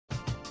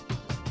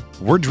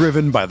We're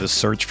driven by the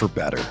search for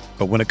better.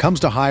 But when it comes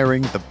to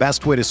hiring, the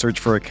best way to search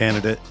for a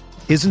candidate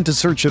isn't to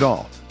search at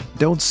all.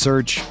 Don't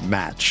search,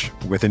 match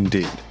with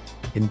Indeed.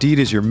 Indeed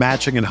is your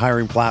matching and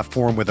hiring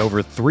platform with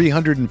over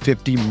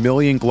 350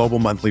 million global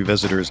monthly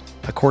visitors,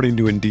 according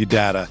to Indeed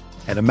data,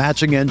 and a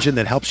matching engine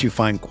that helps you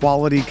find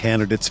quality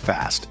candidates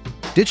fast.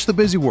 Ditch the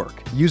busy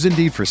work. Use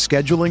Indeed for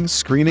scheduling,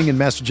 screening, and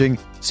messaging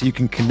so you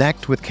can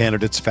connect with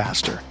candidates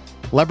faster.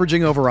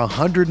 Leveraging over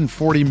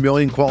 140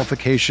 million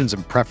qualifications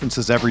and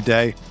preferences every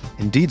day,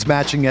 Indeed's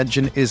matching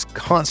engine is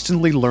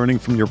constantly learning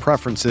from your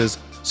preferences,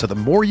 so the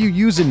more you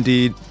use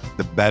Indeed,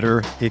 the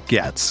better it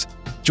gets.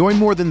 Join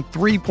more than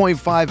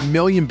 3.5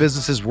 million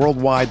businesses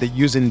worldwide that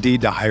use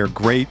Indeed to hire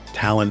great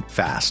talent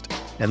fast.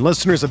 And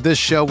listeners of this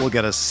show will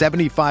get a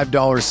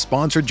 $75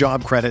 sponsored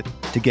job credit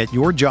to get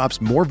your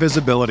jobs more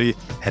visibility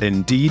at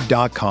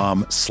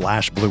Indeed.com/Blue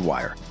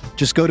Wire.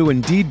 Just go to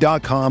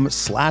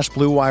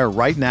Indeed.com/Blue Wire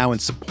right now and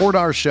support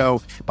our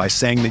show by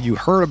saying that you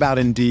heard about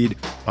Indeed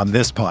on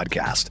this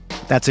podcast.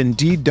 That's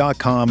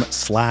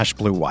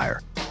Indeed.com/Blue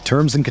Wire.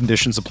 Terms and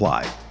conditions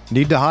apply.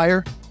 Need to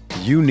hire?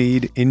 You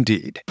need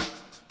Indeed.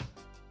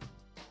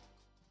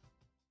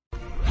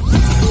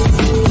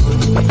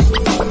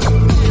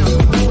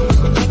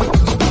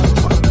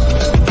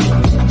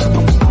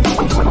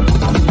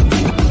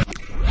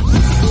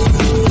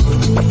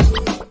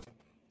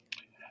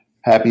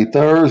 Happy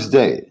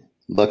Thursday.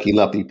 Lucky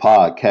Lefty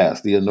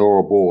Podcast. The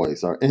Notre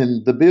boys are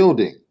in the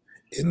building.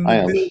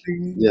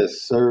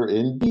 Yes, sir,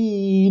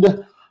 indeed.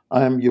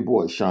 I am your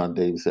boy, Sean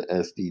Davis at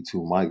SD2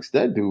 Mics.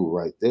 That dude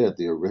right there,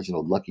 the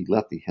original Lucky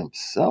Lefty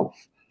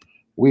himself.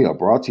 We are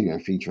brought to you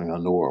and featuring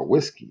Notre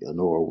Whiskey,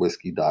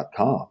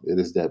 NotreWhiskey.com. It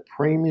is that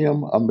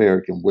premium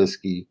American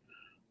whiskey,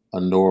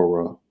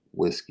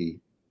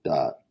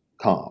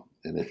 NotreWhiskey.com.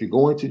 And if you're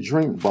going to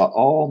drink, by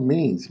all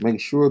means,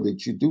 make sure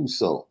that you do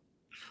so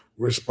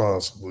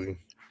responsibly.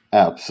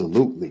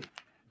 Absolutely.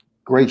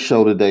 Great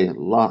show today.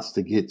 Lots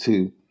to get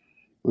to.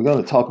 We're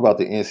going to talk about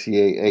the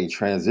NCAA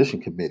Transition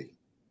Committee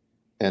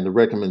and the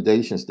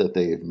recommendations that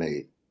they have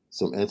made.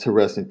 Some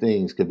interesting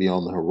things could be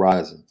on the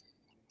horizon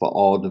for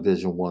all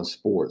Division I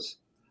sports,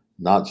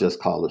 not just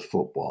college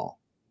football,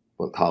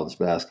 but college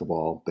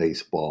basketball,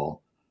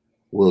 baseball.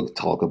 We'll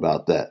talk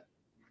about that.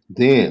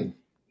 Then,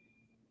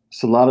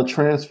 it's a lot of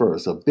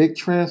transfers, a big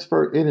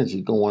transfer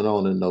energy going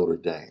on in Notre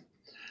Dame.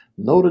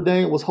 Notre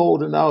Dame was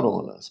holding out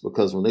on us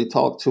because when they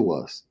talked to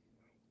us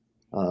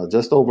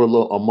just over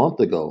a month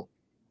ago,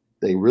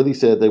 they really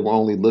said they were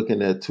only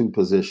looking at 2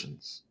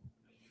 positions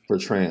for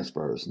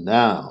transfers.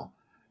 Now,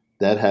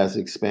 that has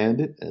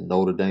expanded, and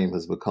Notre Dame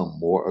has become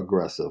more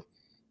aggressive.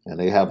 And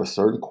they have a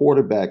certain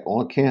quarterback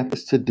on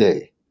campus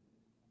today.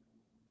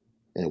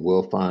 And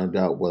we'll find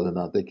out whether or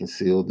not they can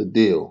seal the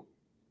deal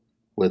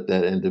with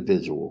that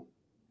individual.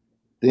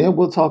 Then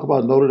we'll talk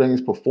about Notre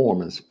Dame's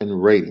performance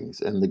and ratings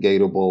in the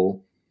Gator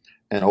Bowl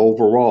and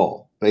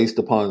overall, based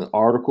upon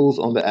articles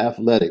on The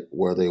Athletic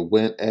where they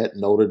when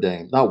Notre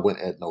Dame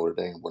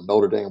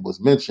was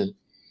mentioned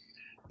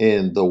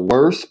in the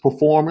worst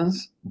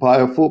performance by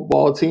a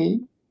football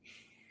team.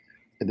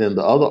 And then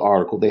the other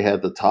article, they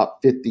had the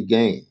top 50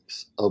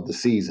 games of the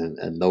season,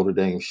 and Notre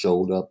Dame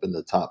showed up in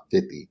the top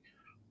 50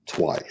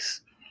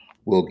 twice.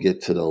 We'll get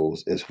to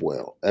those as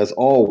well. As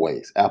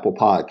always, Apple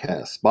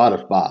Podcasts,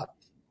 Spotify,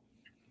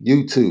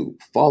 YouTube.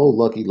 Follow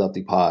Lucky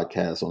Lefty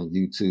Podcast on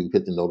YouTube.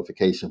 Hit the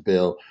notification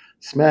bell.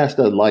 Smash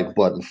that like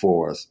button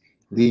for us.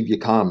 Leave your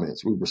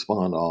comments. We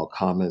respond to all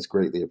comments.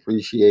 Greatly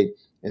appreciate.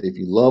 And if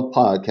you love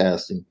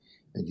podcasting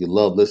and you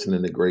love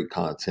listening to great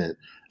content,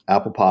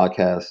 Apple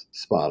Podcasts,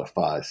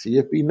 Spotify,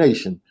 CFB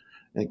Nation,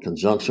 in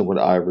conjunction with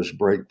Irish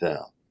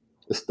Breakdown.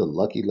 It's the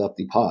Lucky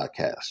Lefty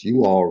Podcast.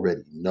 You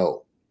already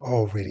know.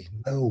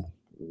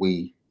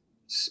 We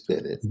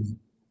spit it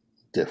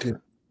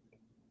different.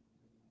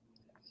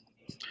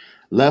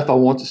 Left, I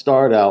want to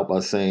start out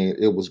by saying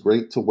it was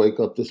great to wake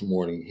up this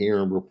morning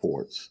hearing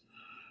reports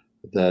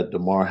that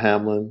Damar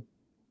Hamlin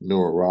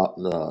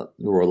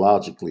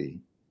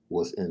neurologically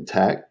was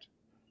intact.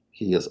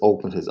 He has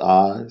opened his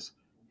eyes.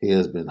 He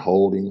has been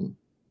holding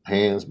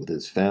hands with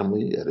his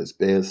family at his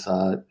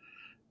bedside,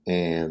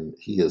 and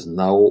he is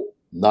now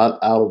not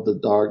out of the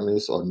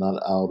darkness or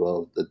not out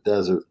of the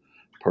desert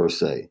per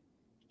se,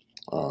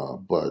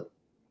 but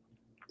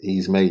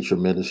he's made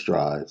tremendous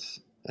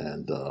strides,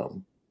 and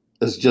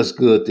it's just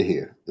good to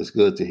hear. It's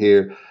good to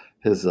hear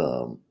his,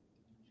 I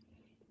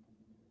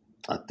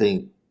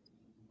think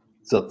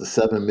it's up to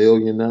 7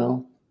 million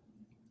now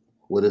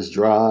with his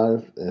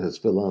drive and his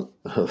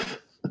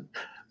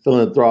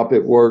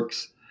philanthropic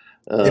works.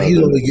 And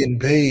he's only getting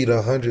paid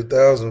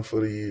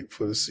 $100,000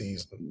 for the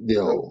season.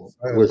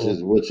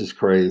 Which is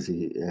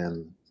crazy,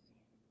 and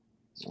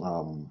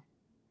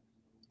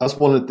that's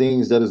one of the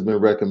things that has been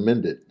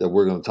recommended that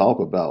we're going to talk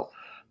about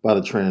by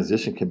the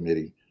transition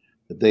committee.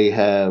 They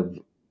have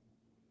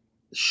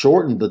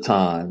shortened the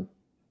time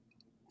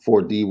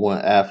for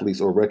D1 athletes,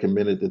 or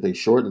recommended that they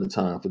shorten the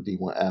time for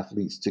D1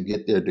 athletes to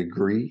get their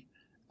degree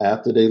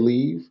after they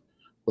leave,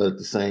 but at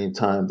the same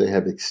time they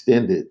have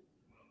extended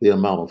the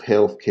amount of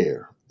health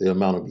care, the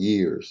amount of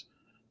years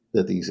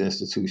that these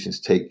institutions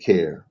take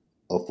care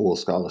of full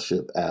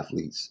scholarship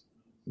athletes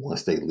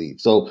once they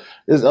leave. So,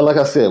 like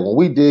I said, when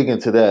we dig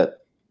into that,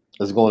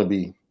 there's going to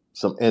be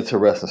some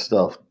interesting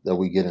stuff that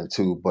we get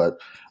into. But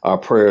our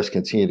prayers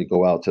continue to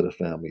go out to the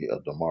family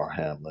of Damar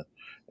Hamlin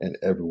and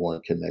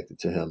everyone connected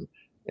to him,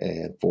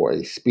 and for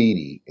a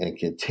speedy and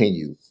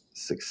continued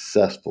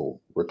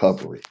successful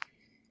recovery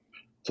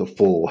to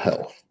full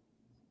health.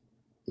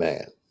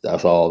 Man,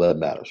 that's all that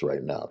matters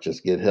right now.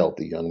 Just get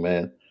healthy, young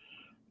man.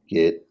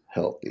 Get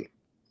healthy.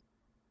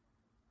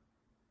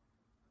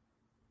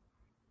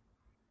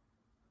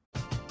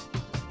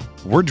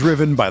 We're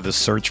driven by the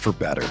search for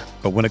better.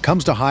 But when it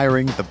comes to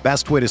hiring, the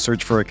best way to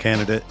search for a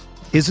candidate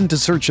isn't to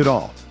search at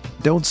all.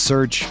 Don't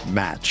search,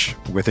 match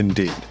with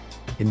Indeed.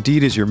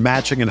 Indeed is your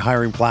matching and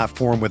hiring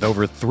platform with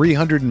over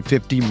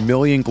 350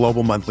 million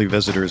global monthly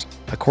visitors,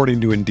 according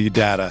to Indeed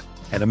data,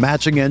 and a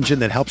matching engine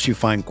that helps you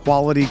find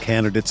quality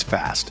candidates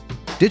fast.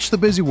 Ditch the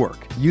busy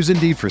work. Use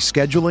Indeed for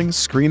scheduling,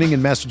 screening,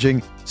 and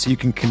messaging so you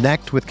can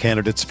connect with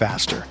candidates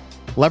faster.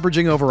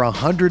 Leveraging over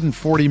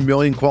 140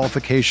 million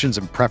qualifications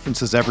and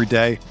preferences every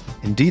day,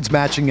 Indeed's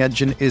matching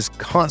engine is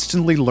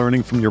constantly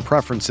learning from your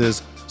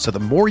preferences, so the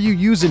more you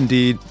use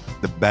Indeed,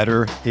 the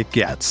better it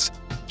gets.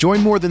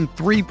 Join more than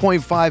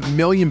 3.5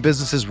 million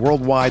businesses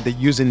worldwide that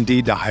use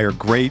Indeed to hire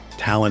great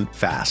talent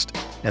fast.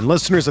 And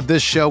listeners of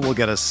this show will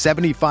get a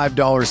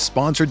 $75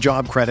 sponsored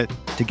job credit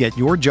to get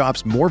your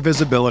jobs more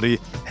visibility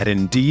at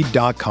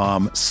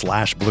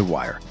Indeed.com/Blue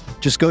Wire.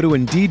 Just go to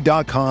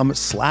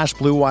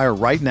Indeed.com/Blue Wire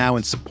right now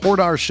and support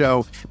our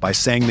show by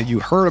saying that you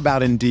heard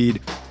about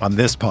Indeed on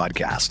this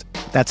podcast.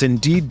 That's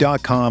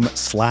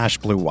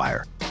Indeed.com/Blue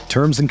Wire.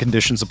 Terms and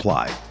conditions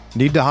apply.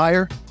 Need to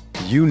hire?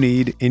 You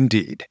need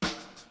Indeed.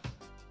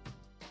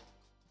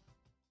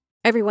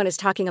 Everyone is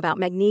talking about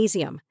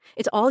magnesium.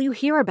 It's all you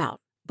hear about.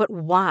 But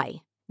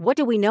why? What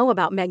do we know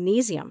about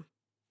magnesium?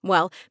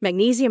 Well,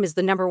 magnesium is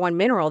the number one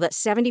mineral that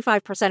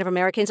 75% of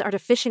Americans are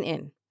deficient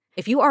in.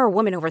 If you are a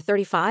woman over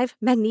 35,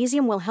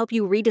 magnesium will help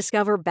you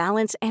rediscover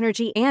balance,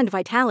 energy, and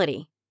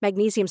vitality.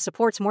 Magnesium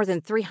supports more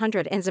than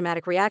 300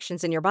 enzymatic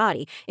reactions in your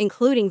body,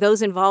 including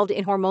those involved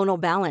in hormonal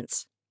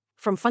balance.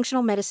 From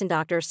functional medicine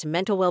doctors to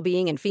mental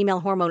well-being and female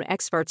hormone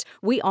experts,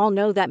 we all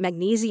know that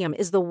magnesium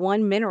is the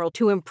one mineral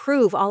to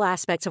improve all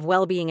aspects of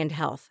well-being and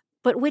health.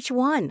 But which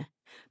one?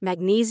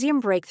 Magnesium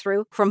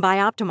Breakthrough from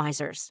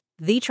Bioptimizers,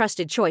 the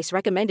trusted choice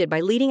recommended by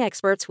leading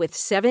experts with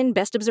 7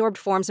 best-absorbed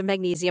forms of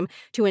magnesium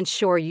to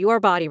ensure your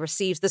body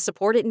receives the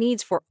support it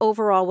needs for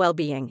overall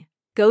well-being.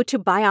 Go to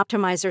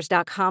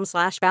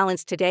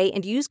bioptimizers.com/balance today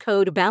and use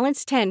code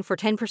BALANCE10 for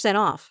 10%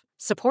 off.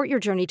 Support your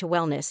journey to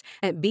wellness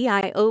at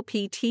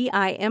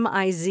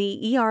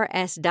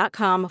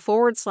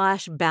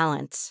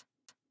bioptimizers.com/balance.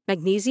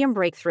 Magnesium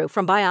Breakthrough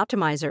from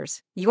Bioptimizers,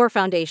 your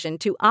foundation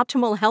to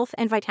optimal health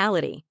and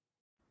vitality.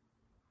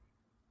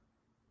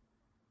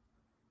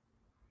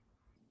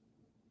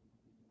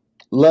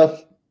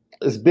 Left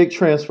is big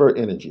transfer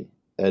energy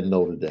at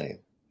Notre Dame.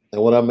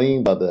 And what I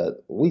mean by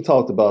that, we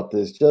talked about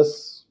this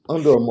just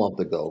under a month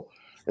ago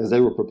as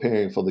they were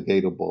preparing for the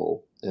Gator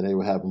Bowl and they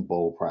were having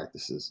bowl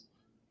practices.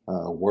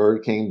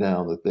 Word came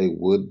down that they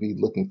would be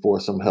looking for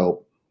some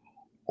help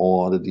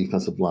on the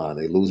defensive line.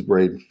 They lose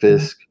Braden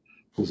Fisk,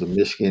 who's a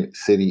Michigan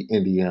City,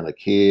 Indiana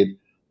kid.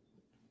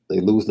 They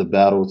lose the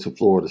battle to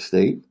Florida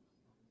State.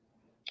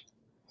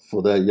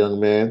 For that young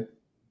man,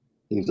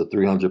 he's a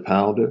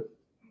 300-pounder.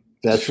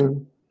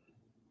 Veteran.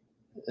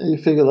 And you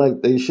figure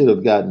like they should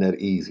have gotten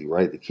that easy,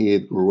 right? The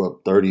kid grew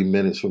up 30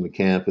 minutes from the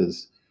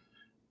campus.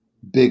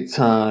 Big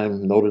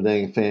time Notre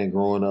Dame fan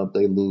growing up.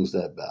 They lose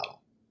that battle.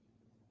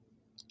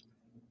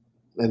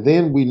 And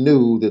then we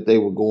knew that they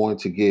were going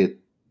to get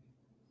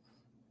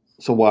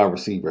some wide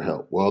receiver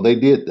help. Well, they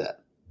did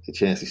that.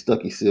 Chancey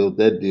Stuckey sealed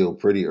that deal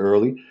pretty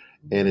early.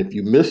 And if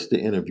you missed the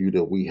interview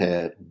that we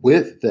had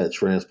with that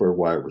transfer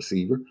wide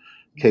receiver,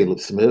 Caleb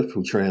Smith,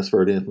 who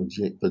transferred in from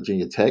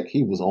Virginia Tech.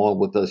 He was on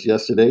with us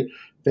yesterday.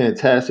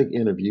 Fantastic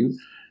interview.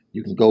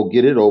 You can go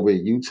get it over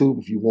at YouTube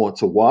if you want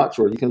to watch,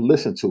 or you can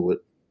listen to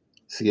it.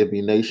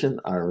 CFB Nation,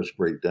 Irish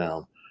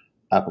Breakdown,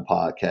 Apple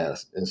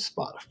Podcasts, and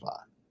Spotify.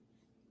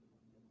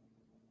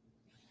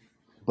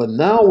 But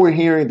now we're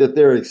hearing that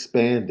they're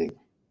expanding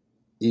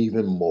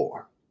even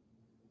more,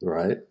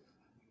 right?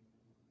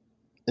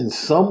 And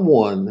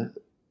someone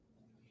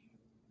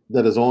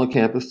that is on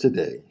campus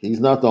today. He's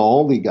not the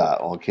only guy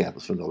on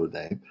campus for Notre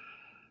Dame,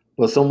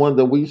 but someone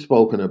that we've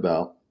spoken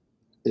about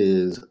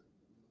is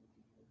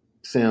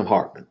Sam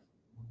Hartman,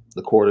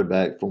 the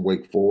quarterback from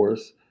Wake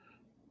Forest,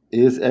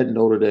 is at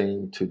Notre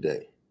Dame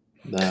today.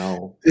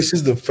 Now, this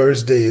is the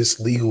first day it's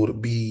legal to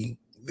be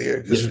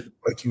there. Because,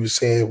 like you were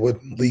saying, it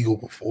wasn't legal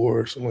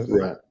before or something like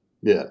that.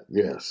 Right.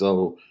 Yeah.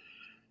 So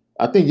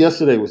I think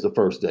yesterday was the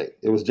first day.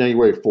 It was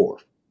January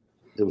 4th.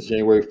 It was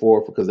January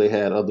 4th because they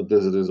had other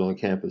visitors on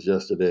campus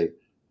yesterday.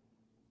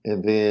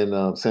 And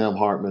then Sam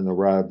Hartman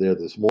arrived there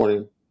this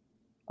morning.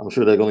 I'm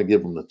sure they're going to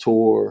give him the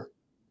tour.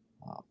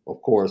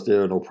 Of course,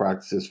 there are no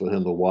practices for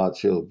him to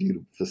watch. He'll view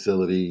the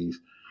facilities.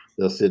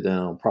 They'll sit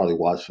down, probably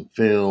watch some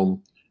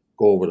film,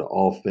 go over the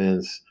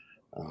offense.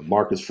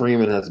 Marcus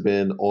Freeman has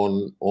been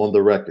on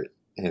the record,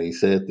 and he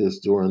said this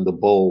during the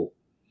bowl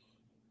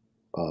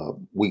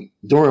week.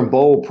 During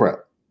bowl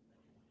prep,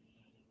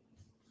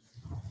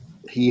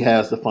 he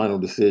has the final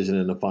decision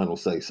and the final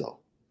say-so.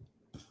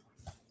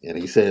 And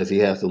he says he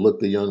has to look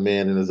the young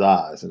man in his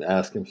eyes and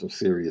ask him some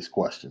serious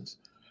questions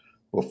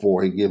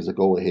before he gives a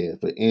go-ahead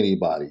for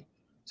anybody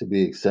to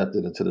be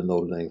accepted into the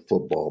Notre Dame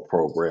football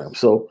program.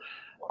 So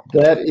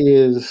that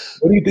is...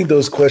 What do you think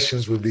those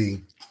questions would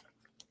be?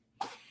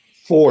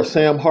 For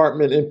Sam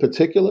Hartman in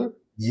particular?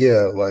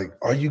 Yeah, like,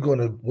 are you going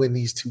to win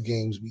these 2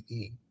 games we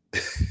need?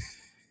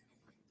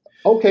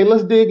 Okay,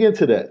 let's dig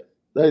into that.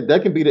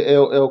 That can be the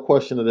LL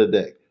question of the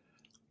day.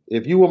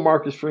 If you were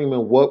Marcus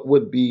Freeman, what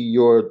would be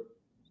your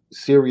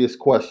serious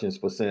questions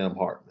for Sam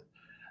Hartman?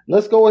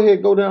 Let's go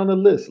ahead, go down the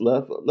list,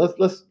 Left.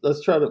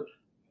 Let's try to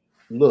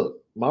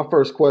look. My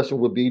first question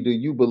would be: do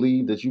you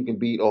believe that you can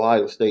beat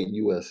Ohio State and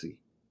USC?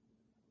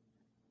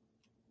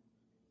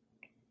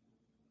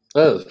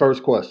 That is the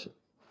first question.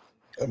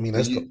 I mean,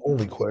 that's the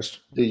only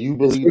question. Do you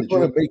believe that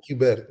going to make you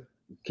better?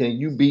 Can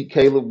you beat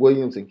Caleb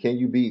Williams and can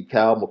you beat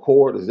Kyle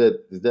McCord?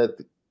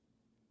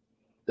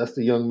 That's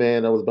the young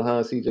man that was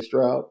behind C.J.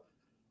 Stroud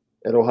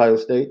at Ohio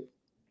State?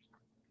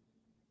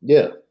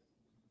 Yeah.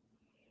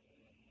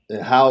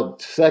 And how?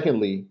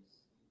 Secondly,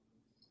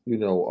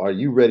 are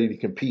you ready to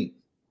compete?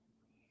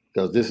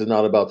 Because this is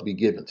not about to be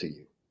given to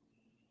you.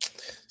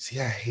 See,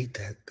 I hate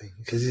that thing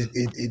because it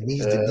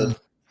needs to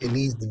be. It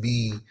needs to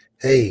be.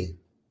 Hey,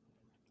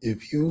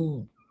 if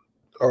you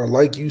are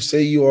like you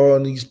say you are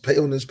on this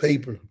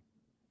paper,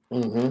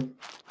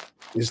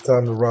 it's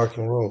time to rock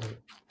and roll.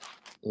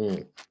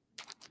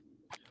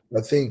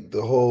 I think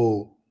the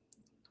whole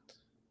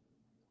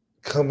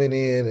coming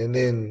in and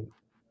then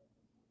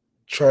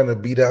trying to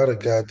beat out a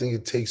guy, I think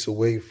it takes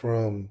away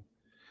from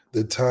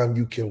the time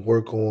you can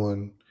work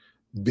on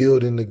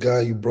building the guy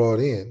you brought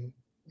in,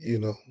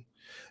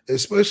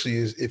 especially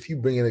if you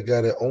bring in a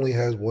guy that only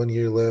has 1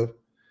 year left.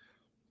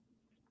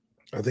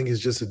 I think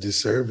it's just a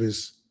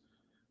disservice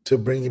to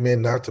bring him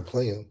in not to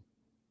play him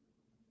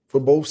for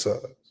both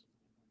sides,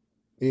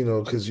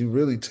 because you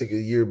really take a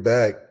year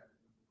back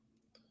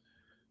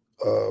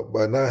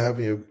by not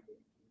having your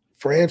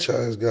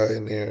franchise guy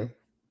in there.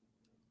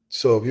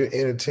 So if you're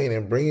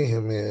entertaining bringing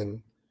him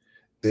in,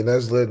 then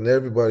that's letting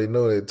everybody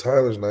know that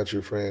Tyler's not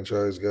your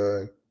franchise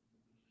guy,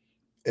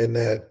 and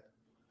that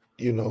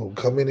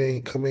come in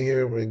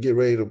here and get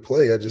ready to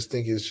play. I just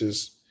think it's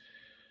just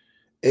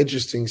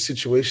interesting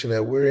situation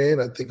that we're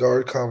in. I think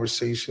our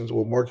conversations,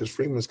 Marcus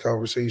Freeman's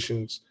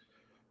conversations,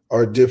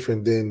 are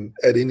different than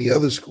at any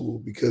other school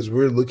because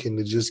we're looking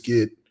to just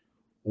get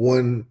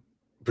 1%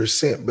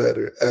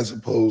 better as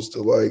opposed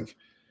to like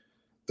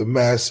the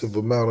massive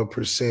amount of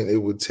percent it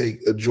would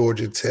take a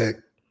Georgia Tech,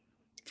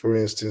 for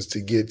instance,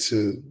 to get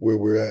to where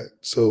we're at.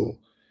 So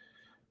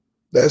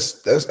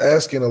that's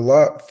asking a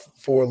lot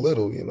for a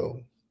little,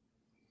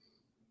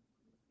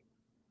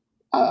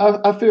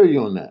 I feel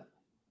you on that.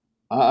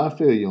 I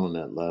feel you on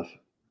that, Left.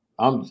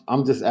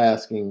 I'm just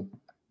asking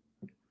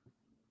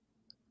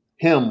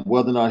him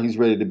whether or not he's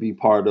ready to be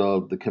part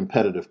of the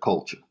competitive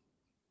culture.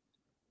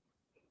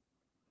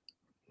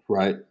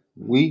 Right?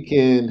 We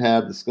can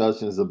have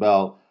discussions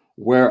about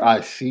where I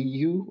see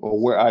you or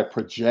where I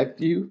project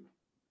you,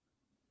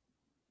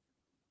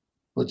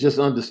 but just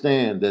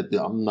understand that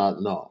I'm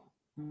not, no.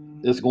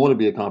 It's going to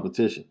be a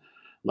competition.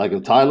 Like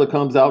if Tyler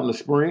comes out in the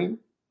spring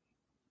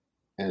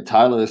and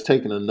Tyler has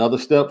taken another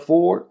step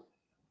forward,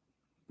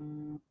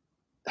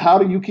 how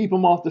do you keep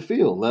him off the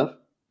field, Left?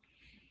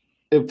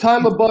 If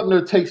Tyler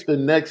Buckner takes the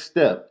next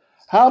step,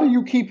 how do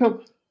you keep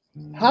him?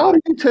 How do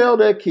you tell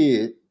that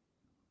kid,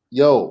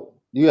 yo,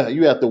 you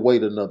have to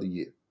wait another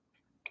year?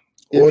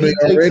 If he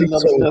takes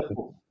another step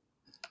forward,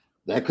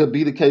 that could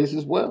be the case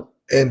as well.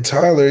 And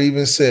Tyler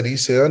even said,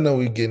 I know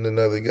we're getting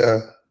another guy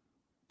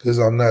because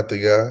I'm not the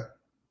guy,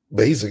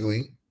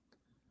 basically.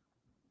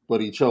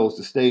 But he chose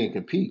to stay and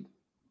compete.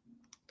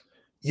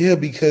 Yeah,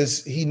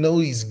 because he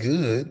knows he's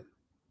good.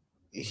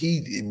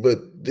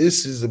 But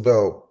this is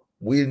about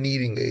we're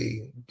needing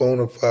a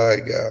bona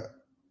fide guy.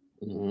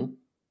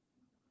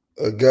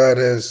 A guy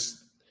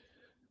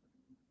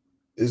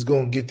is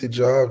going to get the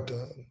job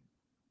done.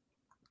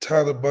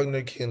 Tyler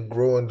Buckner can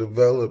grow and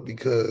develop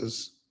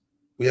because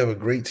we have a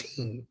great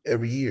team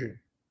every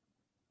year.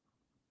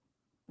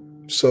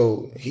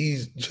 So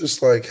he's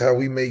just like how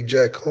we make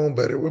Jack Cohn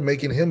better. We're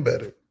making him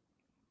better.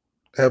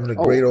 Having a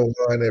great old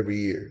line every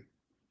year.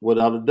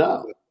 Without a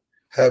doubt.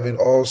 Having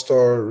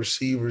all-star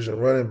receivers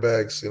and running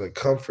backs and a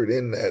comfort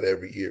in that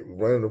every year.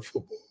 Running the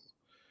football.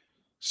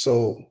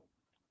 So,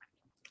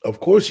 of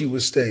course you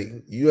would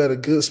stay. You had a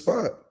good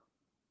spot.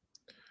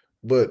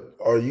 But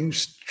are you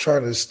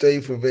trying to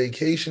stay for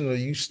vacation or are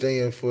you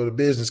staying for the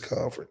business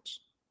conference?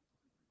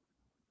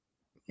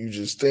 You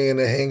just staying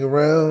to hang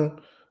around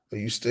or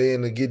you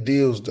staying to get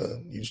deals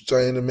done? You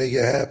trying to make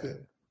it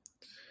happen?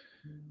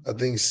 I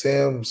think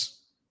Sam's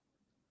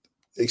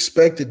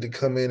expected to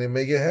come in and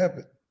make it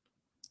happen.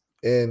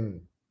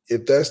 And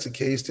if that's the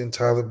case, then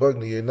Tyler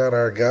Buckner, you're not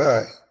our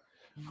guy.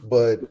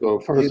 But So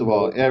first of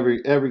all,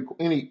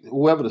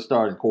 whoever the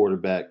starting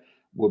quarterback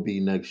would be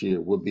next year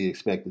would be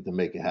expected to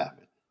make it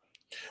happen.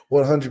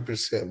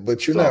 100%.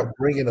 But you're not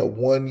bringing a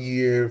 1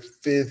 year,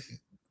 5th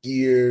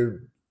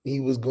year. He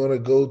was going to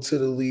go to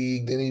the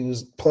league, then he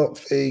was pump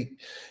fake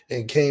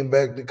and came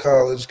back to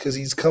college because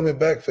he's coming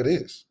back for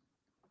this.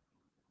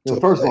 Well,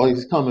 first of all,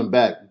 he's coming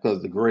back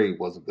because the grade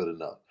wasn't good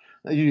enough.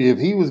 If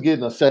he was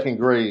getting a second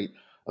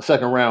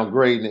round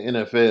grade in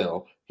the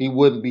NFL, he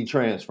wouldn't be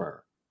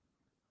transferring.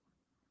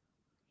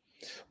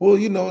 Well,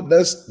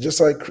 that's just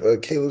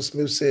like Caleb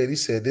Smith said. He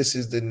said this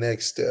is the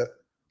next step.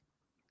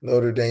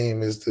 Notre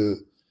Dame is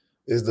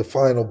the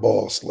final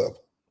boss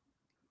level.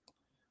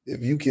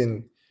 If you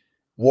can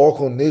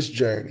walk on this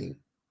journey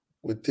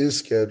with this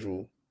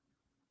schedule,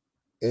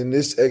 in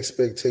this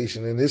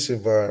expectation, in this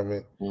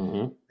environment,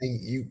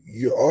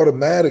 you're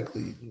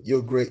automatically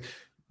your grade.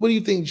 What do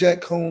you think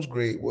Jack Cohn's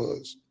grade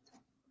was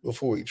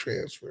before he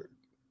transferred?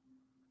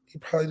 He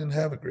probably didn't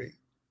have a grade.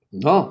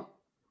 No.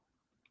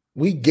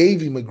 We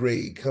gave him a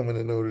grade coming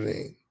to Notre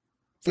Dame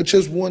for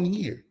just 1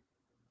 year.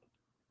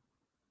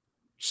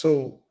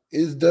 So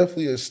it's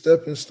definitely a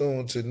stepping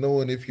stone to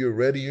knowing if you're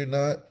ready or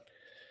not.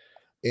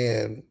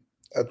 And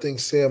I think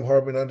Sam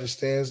Hartman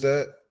understands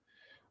that.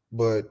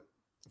 But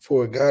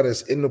for a guy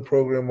that's in the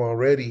program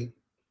already,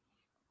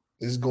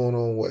 it's going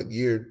on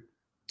year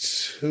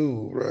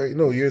 2, right?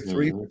 No, year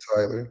 3 for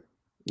Tyler.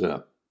 Yeah.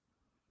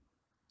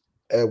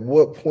 At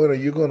what point are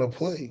you going to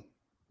play?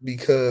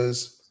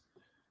 Because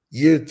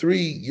year 3,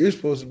 you're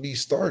supposed to be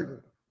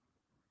starting.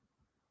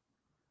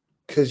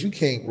 Because you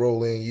can't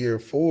roll in year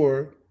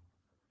 4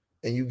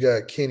 and you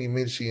got Kenny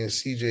Minchie and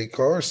CJ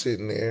Carr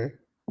sitting there.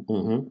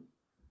 Mm-hmm.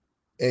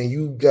 And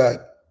you got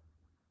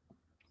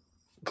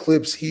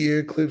clips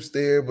here, clips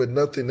there, but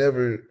nothing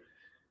ever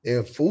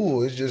in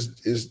full. It's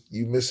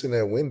you missing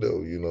that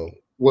window,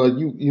 Well,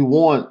 you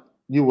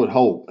would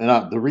hope,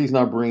 and the reason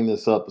I bring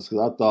this up is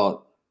because I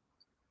thought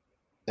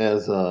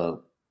as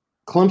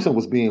Clemson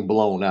was being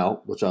blown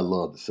out, which I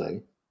love to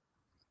say,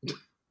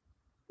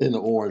 in the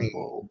Orange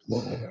Bowl,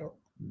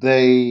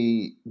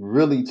 they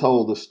really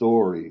told the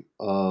story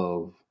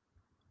of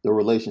the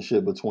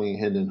relationship between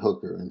Hendon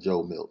Hooker and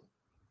Joe Milton.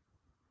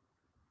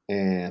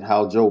 And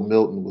how Joe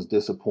Milton was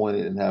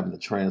disappointed in having to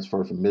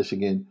transfer from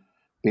Michigan,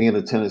 being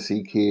a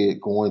Tennessee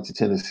kid, going to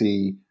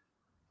Tennessee,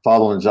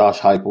 following Josh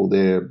Heupel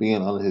there,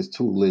 being under his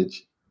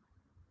tutelage,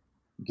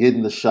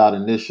 getting the shot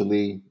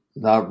initially,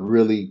 not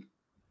really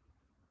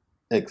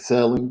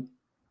excelling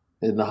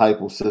in the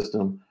Heupel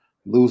system,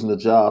 losing the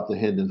job to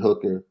Hendon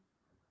Hooker.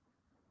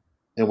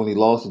 And when he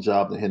lost the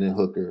job to Hendon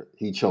Hooker,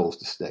 he chose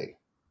to stay.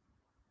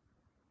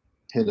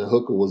 Hendon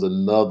Hooker was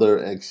another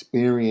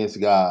experienced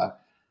guy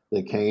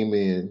that came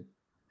in,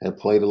 had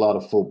played a lot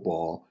of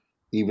football,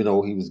 even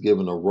though he was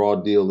given a raw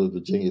deal at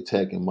Virginia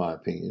Tech, in my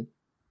opinion.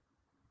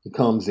 He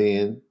comes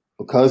in,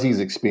 because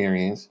he's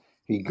experienced,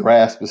 he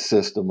grasps the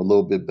system a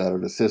little bit better.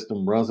 The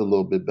system runs a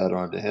little bit better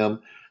under him.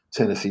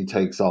 Tennessee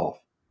takes off.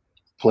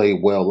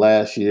 Played well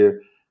last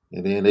year,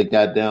 and then they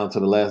got down to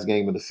the last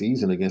game of the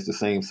season against the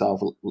same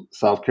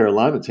South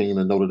Carolina team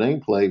that Notre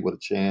Dame played, with a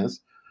chance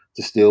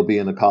to still be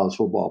in the college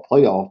football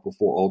playoff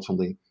before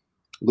ultimately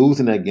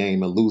losing that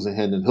game and losing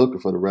Hendon Hooker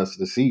for the rest of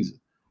the season.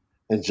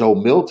 And Joe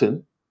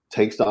Milton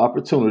takes the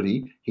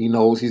opportunity. He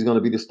knows he's going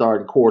to be the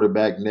starting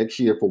quarterback next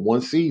year for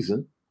one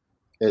season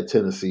at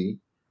Tennessee,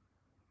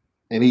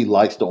 and he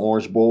lights the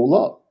Orange Bowl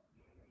up.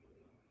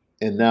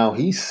 And now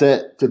he's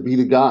set to be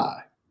the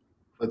guy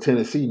for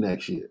Tennessee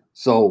next year.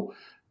 So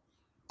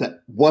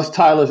what's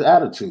Tyler's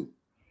attitude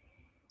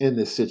in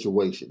this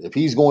situation? If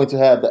he's going to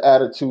have the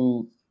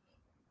attitude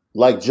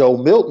like Joe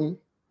Milton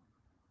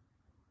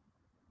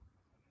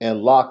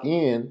and lock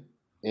in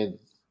and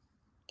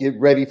get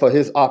ready for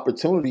his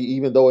opportunity,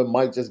 even though it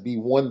might just be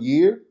 1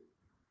 year,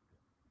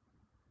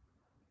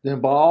 then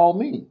by all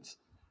means,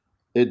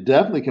 it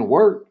definitely can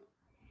work.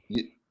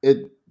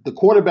 The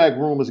quarterback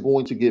room is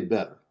going to get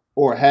better,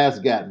 or has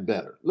gotten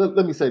better.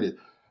 Let me say this.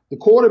 The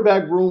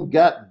quarterback room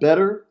got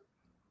better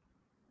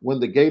when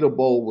the Gator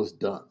Bowl was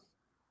done,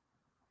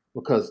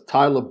 because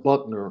Tyler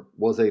Buchner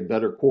was a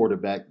better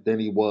quarterback than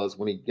he was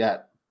when he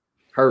got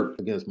hurt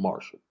against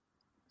Marshall.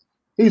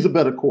 He's a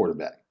better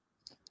quarterback,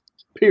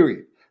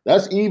 period.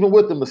 That's even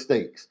with the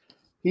mistakes.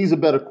 He's a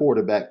better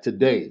quarterback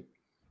today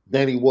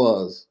than he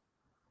was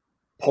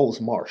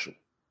post-Marshall.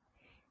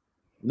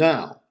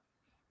 Now,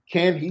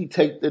 can he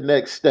take the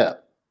next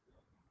step?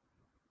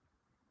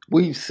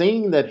 We've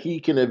seen that he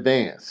can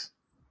advance.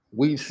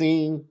 We've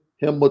seen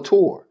him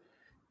mature.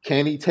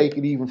 Can he take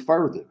it even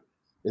further?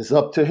 It's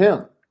up to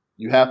him.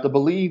 You have to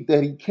believe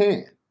that he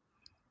can.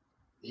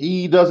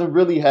 He doesn't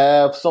really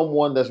have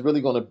someone that's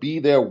really going to be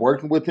there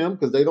working with him,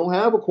 because they don't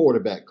have a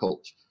quarterback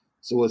coach.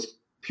 So it's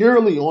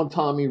purely on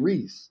Tommy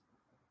Rees.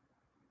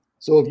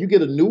 So if you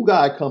get a new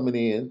guy coming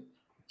in,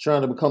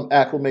 trying to become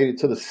acclimated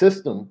to the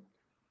system,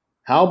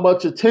 how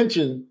much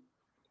attention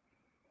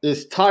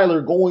is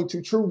Tyler going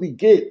to truly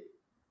get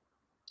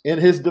in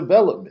his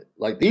development?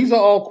 Like, these are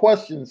all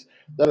questions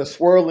that are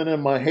swirling in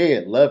my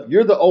head. Lev,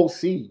 you're the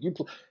OC.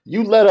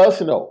 You let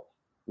us know.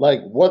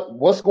 Like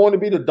what's going to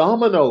be the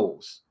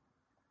dominoes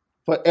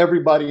for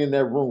everybody in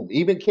that room,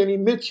 even Kenny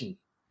Mitchell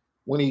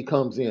when he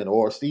comes in,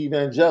 or Steve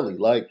Angeli.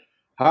 Like,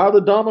 how are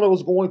the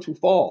dominoes going to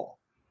fall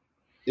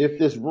if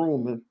this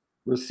room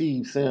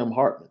receives Sam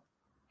Hartman?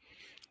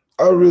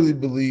 I really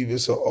believe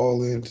it's an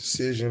all-in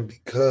decision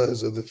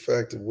because of the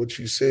fact of what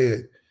you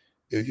said.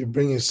 If you're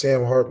bringing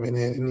Sam Hartman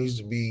in, it needs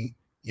to be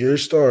you're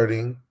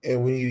starting,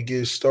 and when you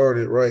get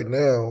started right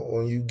now,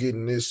 when you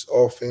getting this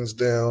offense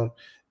down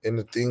and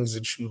the things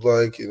that you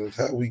like and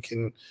how we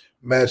can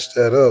match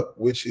that up,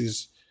 which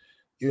is,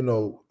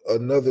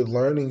 another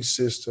learning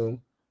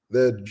system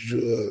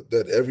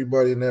that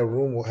everybody in that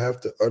room will have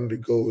to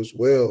undergo as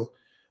well,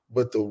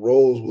 but the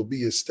roles will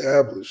be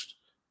established,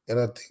 and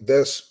I think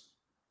that's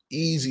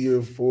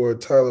easier for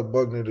Tyler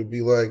Buckner to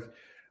be like,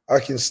 I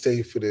can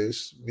stay for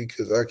this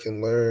because I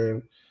can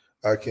learn,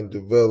 I can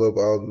develop,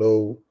 I'll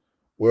know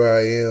where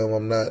I am.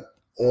 I'm not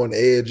on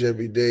edge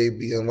every day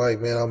being like,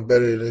 man, I'm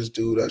better than this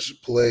dude, I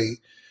should play.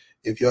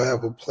 If y'all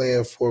have a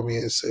plan for me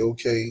and say,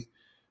 okay,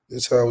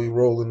 this is how we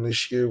rolling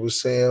this year with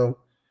Sam.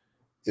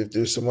 If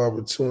there's some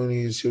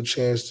opportunities, your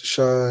chance to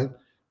shine,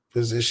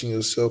 position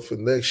yourself for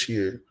next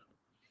year.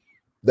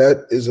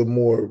 That is a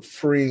more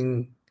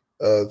freeing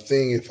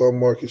thing if I'm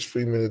Marcus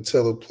Freeman to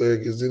tell a player,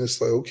 because then it's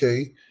like,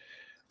 okay,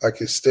 I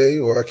can stay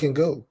or I can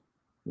go.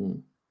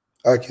 Mm.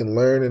 I can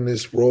learn in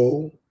this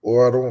role,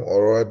 or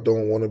I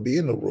don't want to be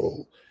in the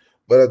role.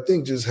 But I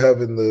think just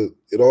having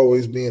it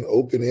always being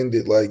open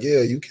ended, like,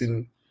 yeah, you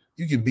can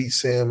beat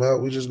Sam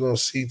out. We're just gonna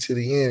see to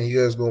the end.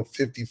 You guys going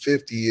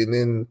 50-50,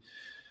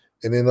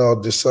 and then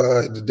I'll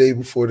decide the day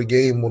before the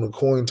game on a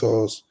coin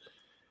toss.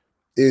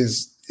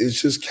 It's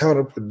just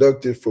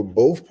counterproductive for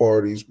both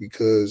parties,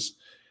 because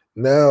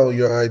now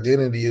your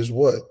identity is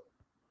what?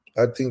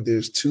 I think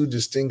there's two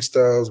distinct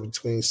styles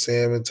between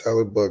Sam and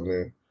Tyler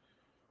Buckner,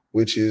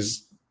 which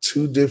is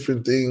two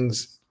different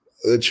things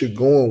that you're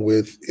going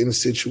with in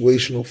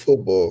situational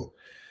football.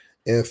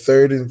 And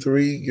 3rd and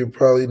 3, you're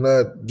probably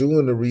not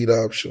doing the read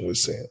option with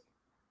Sam.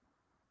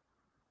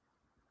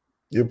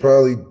 You're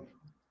probably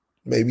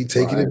maybe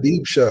taking a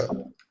deep shot.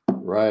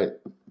 Right.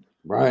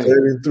 3rd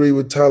and 3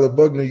 with Tyler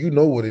Buckner, you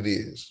know what it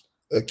is.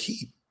 A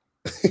keep.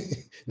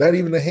 Not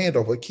even a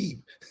handoff, a keep.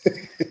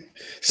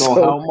 So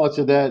how much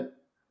of that?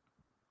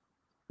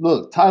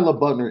 Look, Tyler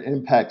Buckner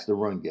impacts the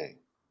run game.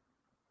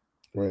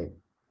 Right.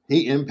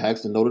 He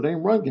impacts the Notre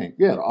Dame run game.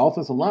 Yeah, the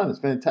offensive line is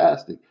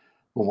fantastic.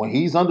 But when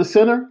he's under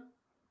center,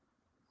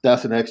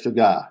 that's an extra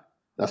guy.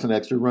 That's an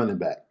extra running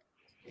back.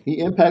 He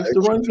impacts the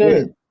run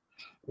game.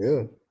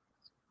 Yeah.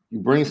 You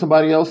bring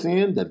somebody else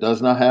in that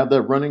does not have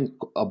that running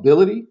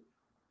ability,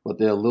 but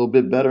they're a little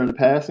bit better in the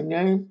passing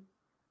game.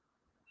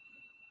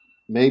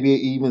 Maybe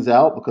it evens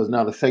out because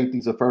now the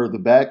safeties are further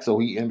back, so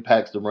he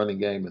impacts the running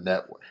game in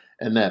that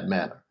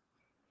manner.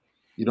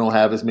 You don't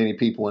have as many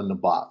people in the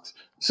box.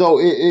 So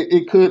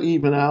it could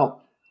even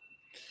out.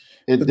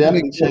 It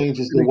definitely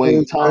changes the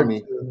way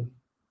Tommy.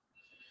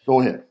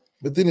 Go ahead.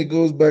 But then it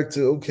goes back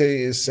to,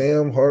 okay, is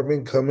Sam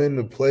Hartman coming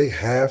to play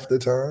half the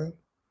time?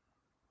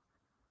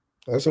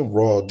 That's a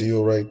raw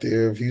deal right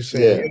there. If you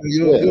say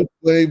you'll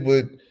play,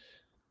 but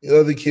the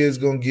other kid's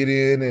gonna get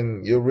in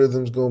and your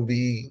rhythm's gonna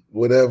be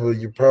whatever,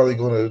 you're probably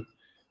gonna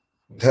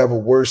have a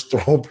worse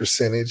throwing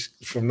percentage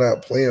from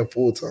not playing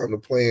full time to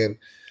playing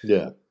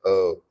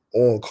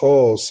on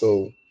call.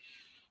 So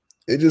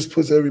it just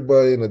puts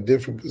everybody in a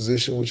different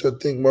position, which I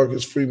think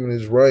Marcus Freeman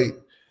is right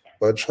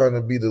by trying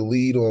to be the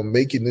lead on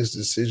making this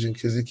decision,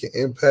 because it can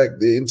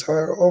impact the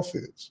entire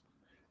offense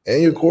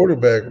and your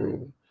quarterback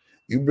room.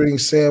 You bring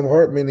Sam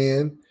Hartman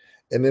in,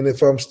 and then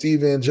if I'm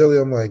Steve Angeli,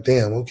 I'm like,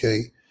 damn,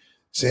 okay,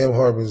 Sam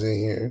Hartman's in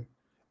here.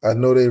 I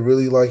know they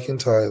really liking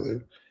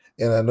Tyler,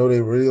 and I know they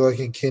really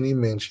liking Kenny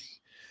Minchie,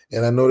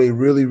 and I know they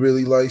really,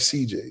 really like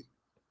CJ.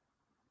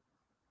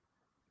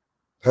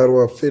 How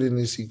do I fit in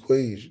this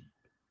equation?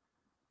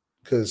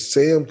 Because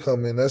Sam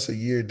coming, that's a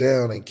year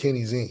down, and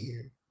Kenny's in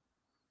here.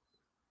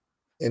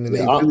 And then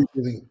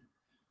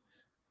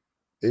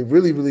they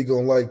really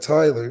gonna like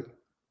Tyler,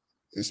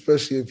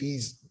 especially if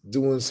he's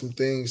doing some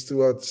things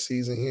throughout the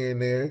season here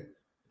and there.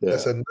 Yeah.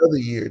 That's another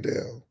year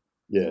down.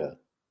 Yeah.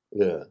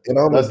 And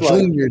I'm a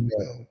junior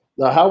now.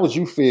 Now, how would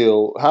you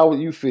feel? How would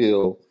you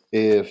feel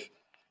if,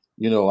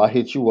 I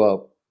hit you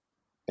up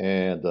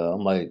and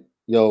I'm like,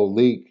 yo,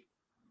 Leak,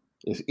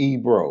 it's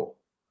Ebro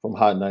from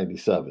Hot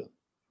 97.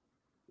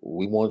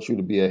 We want you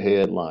to be a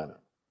headliner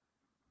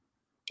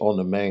on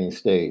the main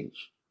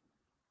stage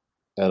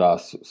at our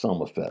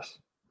Summerfest.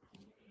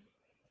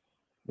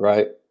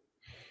 Right?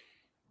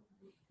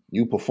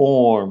 You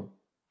perform,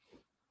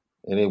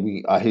 and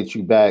then I hit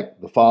you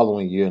back the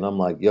following year, and I'm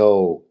like,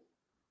 yo,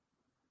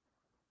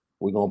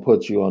 we're going to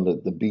put you on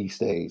the B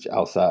stage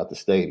outside the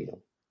stadium.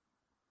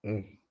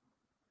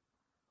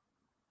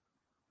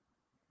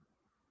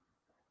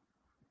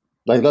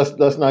 Like,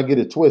 let's not get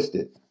it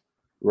twisted,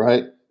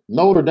 right?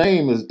 Notre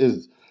Dame is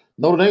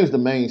the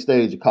main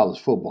stage of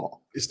college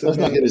football. Let's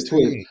not get it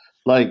twisted.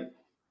 Like,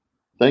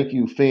 thank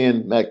you,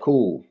 Finn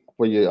McCool,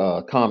 for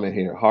your comment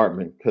here.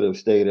 Hartman could have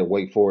stayed at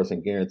Wake Forest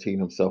and guaranteed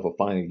himself a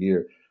final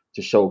year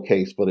to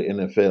showcase for the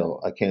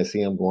NFL. I can't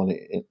see him going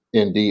to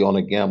ND on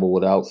a gamble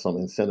without some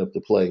incentive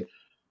to play.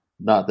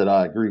 Not that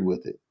I agree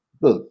with it.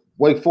 Look,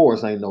 Wake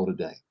Forest ain't Notre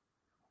Dame.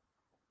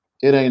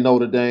 It ain't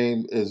Notre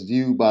Dame as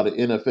viewed by the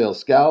NFL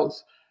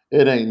scouts.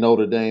 It ain't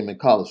Notre Dame in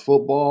college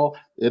football.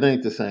 It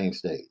ain't the same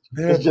stage.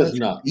 They're It's a just bunch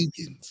not. of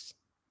deacons.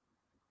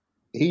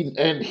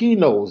 He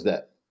knows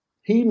that.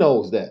 He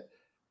knows that,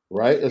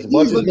 right? As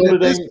much He's as looking Notre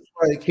at this Dame,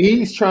 like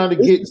he's trying to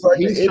this get. is like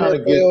He's the trying to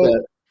get NFL.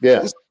 that. Yeah.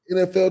 This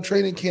NFL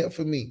training camp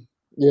for me.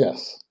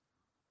 Yes.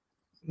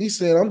 He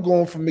said, "I'm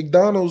going from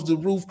McDonald's to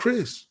Ruth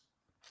Chris.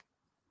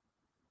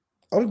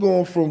 I'm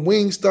going from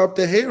Wingstop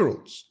to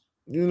Harold's.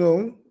 You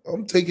know,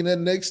 I'm taking that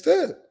next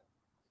step."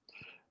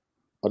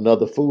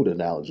 Another food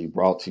analogy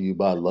brought to you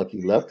by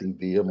Lucky Lefty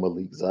via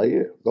Malik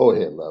Zaire. Go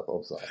ahead, Lef.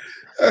 I'm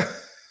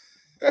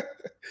sorry.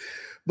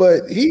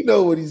 But he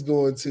know what he's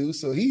going to,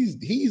 so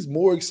he's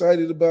more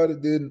excited about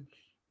it than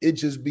it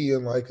just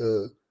being like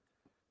a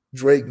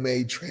Drake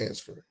May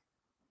transfer,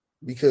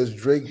 because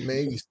Drake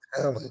May's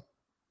talent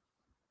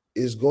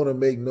is going to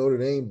make Notre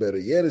Dame better.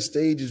 Yeah, the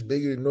stage is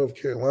bigger than North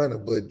Carolina,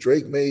 but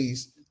Drake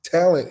May's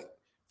talent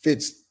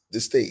fits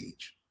the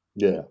stage.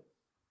 Yeah.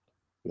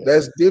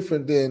 That's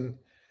different than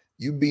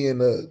you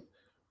being a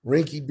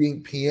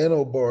rinky-dink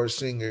piano bar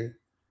singer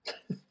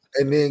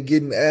and then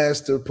getting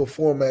asked to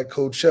perform at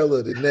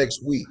Coachella the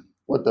next week.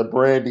 With the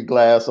brandy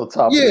glass on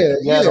top of the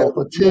piano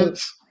for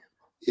tips.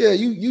 Yeah,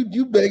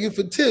 you begging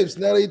for tips.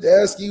 Now they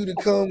ask you to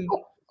come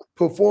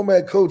perform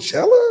at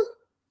Coachella.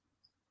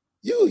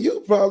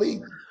 You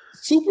probably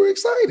super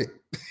excited.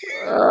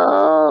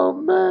 Oh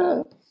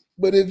man!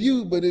 But if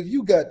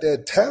you got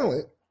that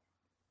talent,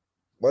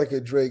 like a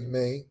Drake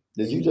May,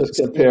 did you just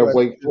compare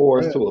Wake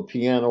Forest to a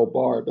piano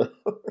bar?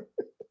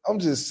 I'm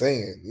just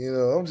saying,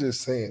 I'm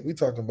just saying. We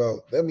talking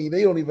about. I mean,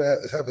 they don't even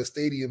have a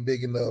stadium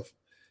big enough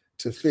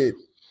to fit,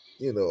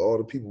 all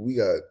the people we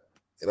got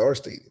in our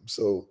stadium.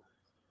 So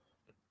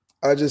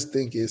I just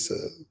think it's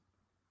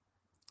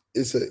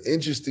an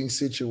interesting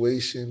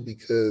situation,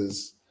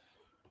 because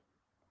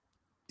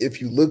if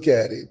you look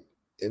at it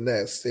in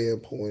that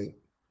standpoint,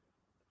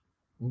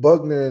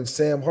 Buckner and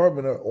Sam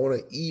Hartman are on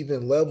an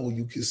even level,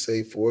 you could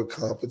say, for a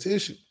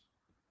competition.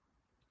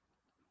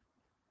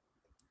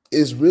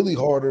 It's really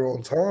harder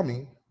on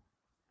Tommy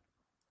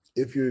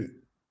if you're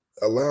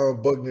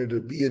allowing Buckner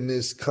to be in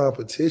this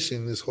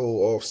competition this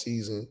whole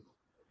offseason,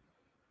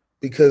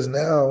 because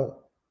now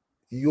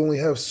you only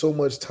have so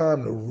much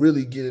time to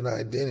really get an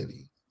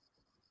identity.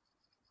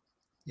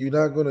 You're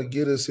not going to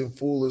get us and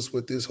fool us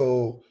with this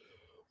whole,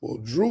 well,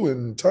 Drew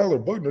and Tyler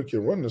Buckner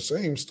can run the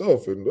same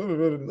stuff. And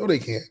no, they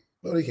can't.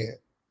 No, they can't.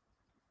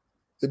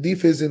 The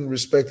defense isn't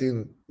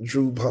respecting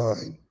Drew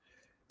Pine,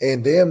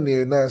 and damn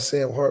near not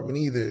Sam Hartman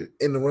either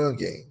in the run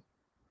game.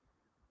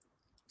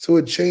 So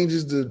it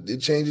changes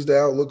the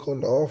outlook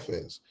on the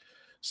offense.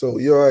 So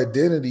your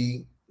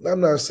identity, I'm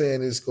not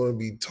saying it's going to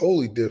be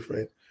totally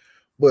different,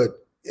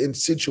 but in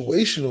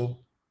situational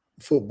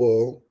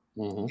football,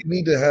 you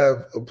need to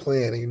have a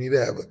plan and you need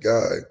to have a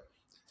guy.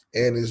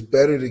 And it's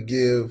better to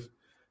give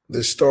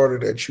the starter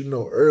that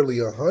early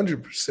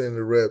 100% of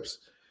the reps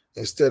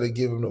instead of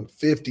giving them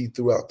 50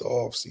 throughout the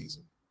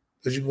offseason.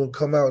 Because you're going to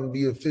come out and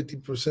be a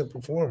 50%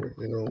 performer,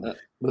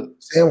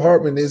 Sam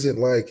Hartman isn't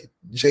like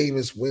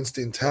Jameis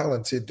Winston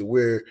talented to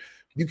where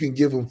you can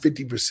give him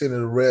 50% of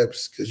the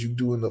reps because you're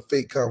doing a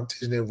fake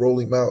competition and roll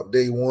him out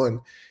day one,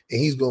 and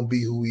he's going to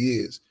be who he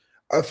is.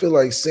 I feel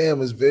like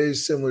Sam is very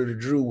similar to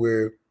Drew,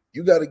 where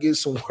you got to get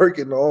some work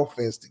in the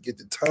offense to get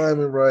the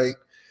timing right,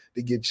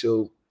 to get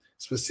your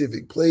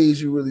specific plays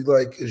you really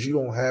like, because you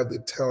don't have the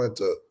talent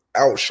to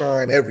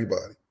outshine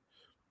everybody.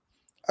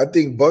 I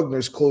think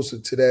Buckner's closer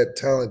to that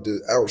talent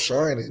to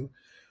outshining,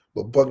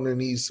 but Buckner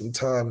needs some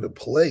time to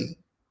play.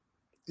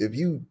 If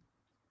you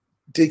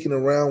dicking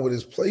around with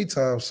his play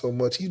time so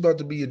much, he's about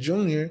to be a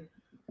junior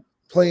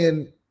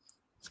playing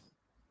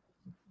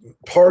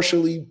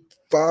partially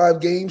 5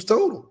 games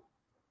total.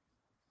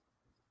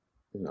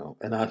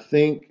 And I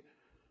think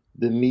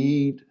the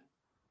need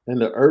and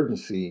the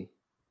urgency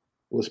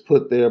was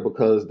put there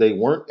because they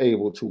weren't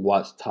able to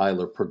watch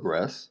Tyler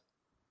progress.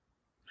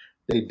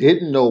 They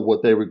didn't know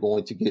what they were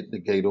going to get in the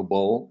Gator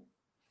Bowl.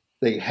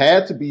 They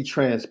had to be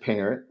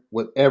transparent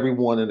with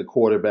everyone in the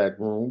quarterback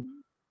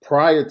room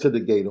prior to the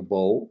Gator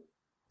Bowl,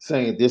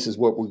 saying this is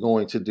what we're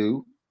going to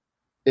do.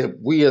 If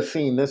we have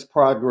seen this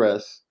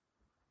progress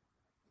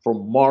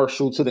from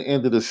Marshall to the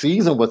end of the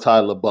season with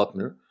Tyler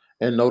Buckner,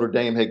 and Notre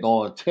Dame had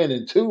gone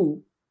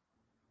 10-2,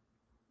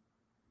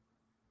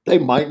 they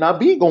might not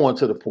be going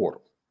to the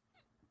portal.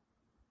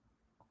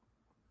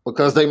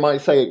 Because they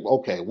might say,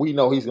 okay, we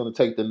know he's going to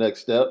take the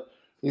next step.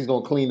 He's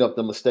going to clean up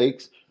the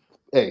mistakes.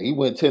 Hey, he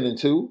went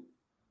 10-2,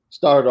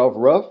 started off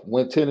rough,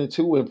 went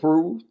 10-2,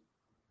 improved.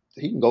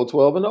 He can go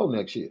 12-0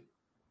 next year.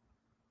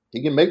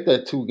 He can make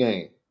that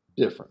 2-game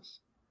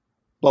difference.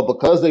 But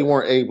because they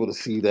weren't able to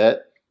see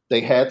that,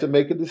 they had to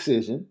make a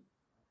decision.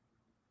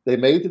 They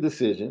made the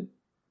decision.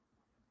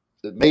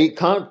 Might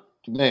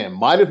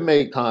have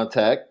made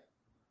contact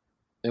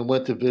and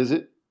went to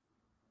visit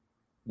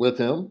with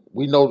him.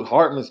 We know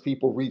Hartman's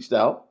people reached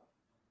out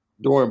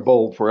during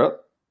bowl prep.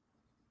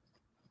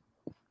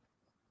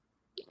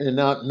 And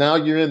now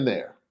you're in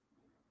there.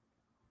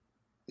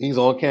 He's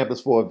on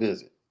campus for a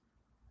visit,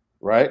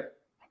 right?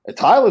 And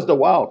Tyler's the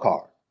wild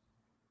card.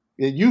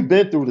 And you've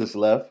been through this,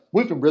 Left.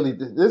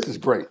 This is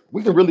great.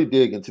 We can really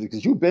dig into it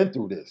because you've been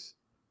through this.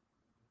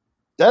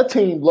 That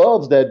team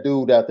loves that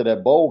dude after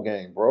that bowl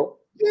game, bro.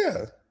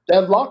 Yeah.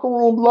 That locker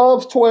room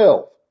loves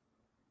 12.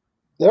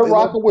 They're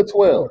rocking with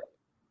 12.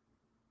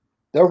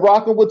 They're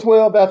rocking with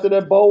 12 after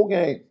that bowl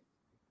game.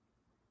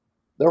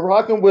 They're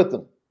rocking with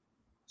them.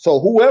 So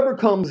whoever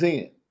comes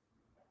in,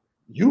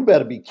 you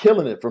better be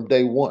killing it from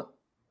day one.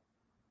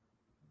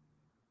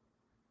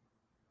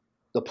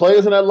 The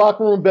players in that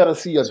locker room better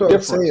see a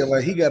difference. I'm saying,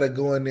 like, he got to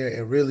go in there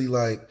and really,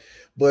 like,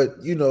 but,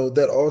 you know,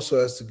 that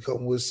also has to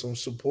come with some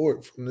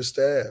support from the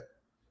staff.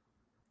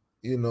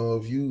 You know,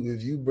 if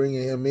you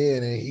bringing him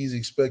in and he's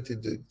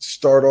expected to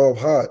start off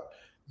hot,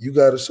 you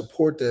got to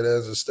support that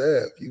as a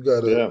staff. You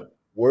got to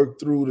work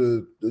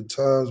through the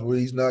times where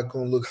he's not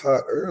going to look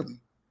hot early.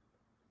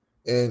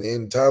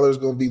 And Tyler's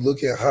going to be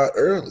looking hot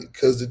early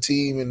because the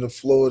team and the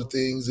flow of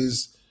things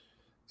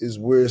is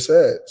where it's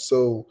at.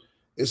 So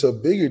it's a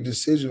bigger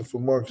decision for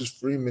Marcus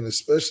Freeman,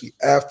 especially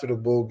after the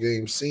bowl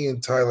game,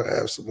 seeing Tyler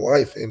have some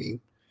life in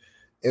him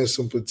and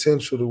some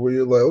potential to where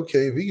you're like,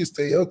 okay, if he can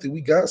stay healthy, we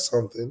got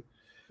something.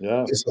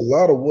 Yeah. It's a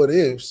lot of what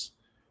ifs,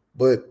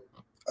 but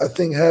I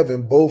think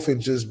having both and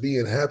just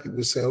being happy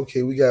with saying,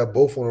 okay, we got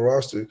both on the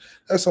roster,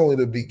 that's only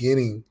the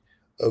beginning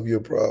of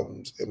your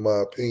problems, in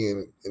my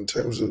opinion, in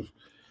terms of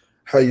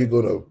how you're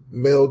going to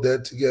meld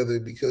that together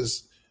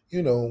because,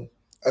 you know,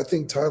 I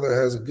think Tyler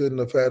has a good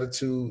enough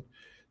attitude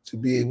to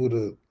be able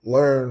to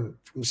learn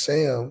from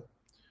Sam,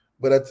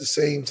 but at the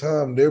same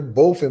time, they're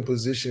both in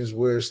positions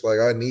where it's like,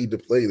 I need to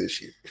play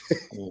this year.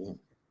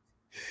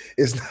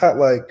 It's not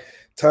like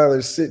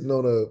Tyler's sitting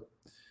on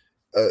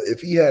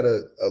if he had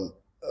a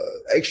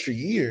extra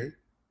year,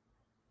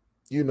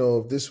 you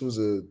know,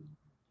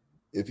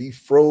 if he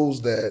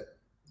froze that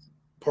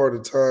part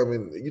of time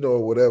and, you know,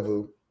 or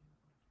whatever,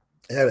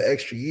 had an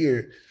extra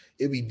year,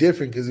 it'd be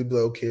different because it'd be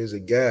like, okay, there's a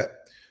gap.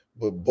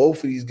 But both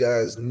of these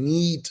guys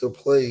need to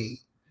play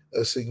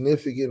a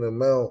significant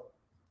amount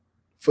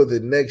for the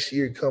next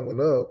year coming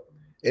up.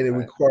 And it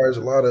requires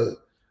a lot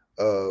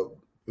of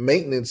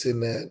maintenance in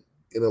that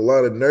and a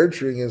lot of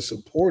nurturing and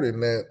support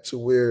in that to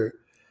where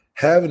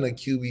having a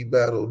QB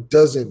battle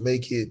doesn't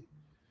make it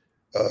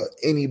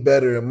any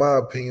better, in my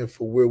opinion,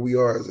 for where we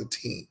are as a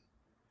team.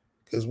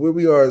 Because where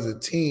we are as a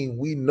team,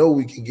 we know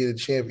we can get a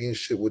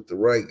championship with the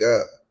right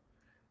guy,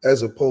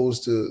 as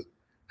opposed to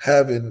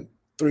having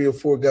 3 or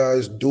 4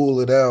 guys duel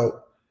it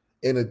out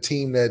in a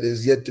team that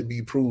is yet to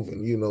be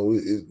proven. You know,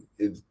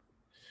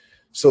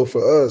 so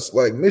for us,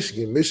 like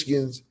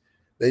Michigan's,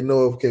 they know,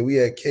 okay, we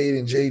had Cade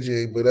and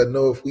JJ, but I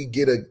know if we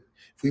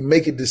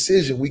make a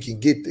decision, we can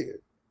get there.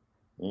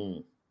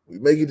 We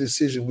make a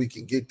decision, we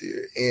can get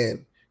there.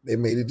 And they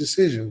made a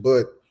decision.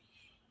 But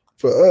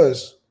for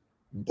us,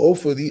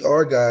 both of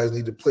our guys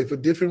need to play for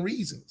different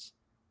reasons.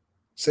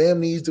 Sam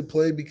needs to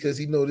play because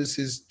he knows this is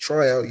his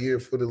tryout year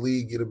for the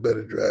league, get a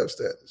better draft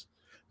status.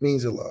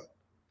 Means a lot.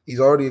 He's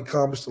already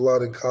accomplished a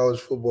lot in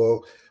college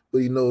football, but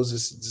he knows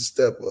this is a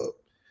step up.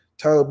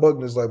 Tyler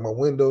Buckner's like, my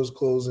window's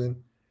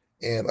closing,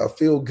 and I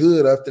feel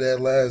good after that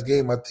last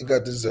game. I think I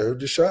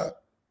deserved a shot.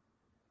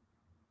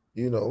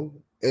 You know,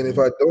 and if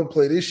I don't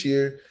play this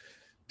year,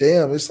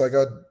 damn, it's like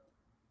I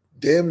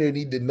damn near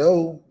need to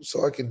know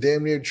so I can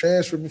damn near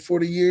transfer before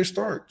the year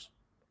starts.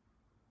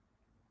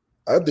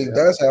 I think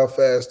that's how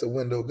fast the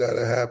window got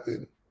to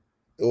happen,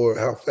 or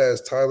how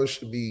fast Tyler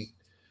should be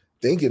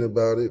thinking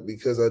about it,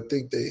 because I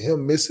think that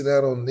him missing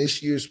out on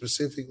this year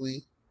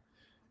specifically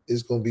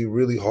is going to be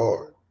really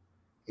hard.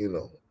 You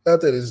know,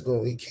 not that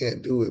he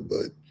can't do it,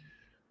 but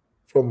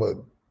from a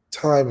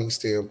timing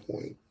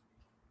standpoint.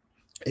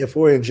 And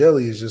for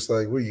Angeli, it's just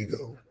like, where you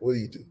go? What do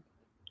you do?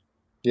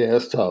 Yeah,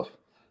 it's tough.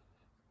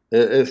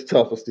 It's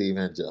tough for Steve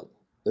Angeli.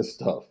 It's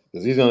tough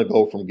because he's going to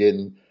go from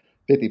getting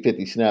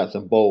 50-50 snaps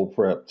and bowl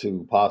prep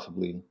to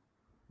possibly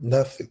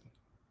nothing.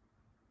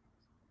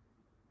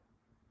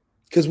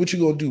 Because what you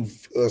going to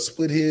do?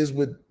 Split his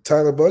with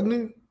Tyler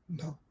Buckner?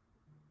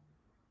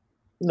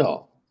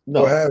 No.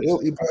 He'll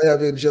probably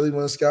have Angeli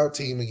run scout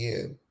team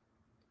again.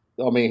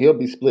 I mean, he'll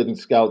be splitting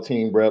scout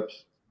team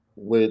reps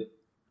with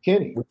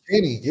Kenny.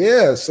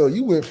 Yeah. So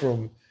you went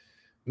from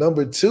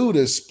number 2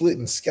 to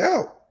splitting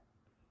scout.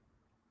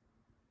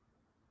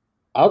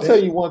 I'll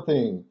tell you one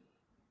thing.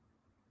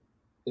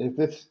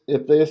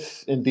 If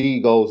this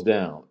indeed goes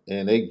down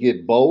and they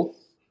get both,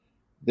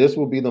 this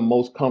will be the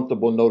most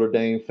comfortable Notre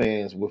Dame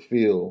fans will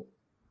feel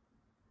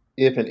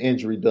if an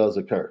injury does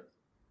occur.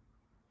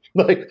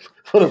 Like,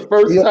 for the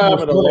first time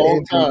in a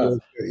long time.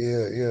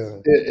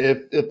 Yeah.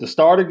 If the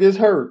starter gets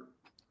hurt.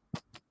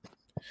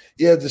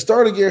 Yeah, if the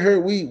starter get hurt,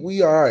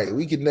 we all right.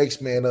 We can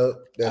next man up.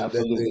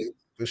 Absolutely.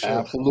 For sure.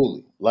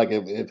 Absolutely. Like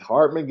if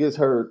Hartman gets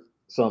hurt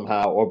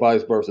somehow, or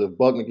vice versa, if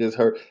Buckner gets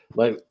hurt,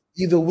 like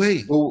either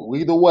way.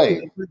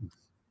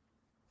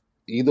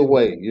 Either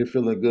way, you're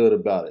feeling good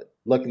about it.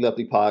 Lucky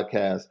Lefty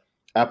Podcast,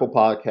 Apple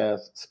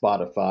Podcasts,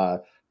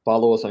 Spotify.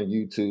 Follow us on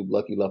YouTube,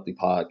 Lucky Lefty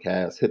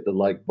Podcast. Hit the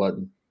like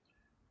button.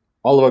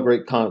 All of our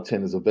great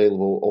content is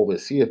available over at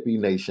CFB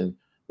Nation,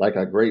 like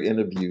our great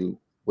interview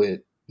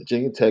with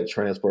Virginia Tech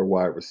transfer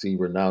wide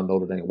receiver, now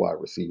Notre Dame wide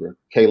receiver,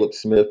 Caleb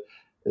Smith.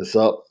 It's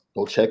up.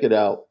 Go check it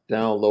out.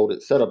 Download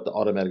it. Set up the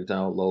automatic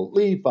download.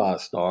 Leave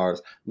 5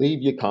 stars.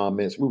 Leave your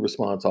comments. We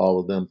respond to all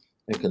of them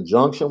in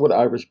conjunction with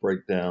Irish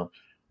Breakdown.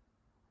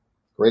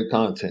 Great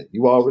content.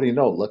 You already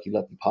know Lucky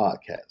Lefty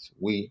Podcast.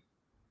 We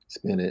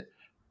spin it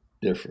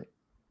different.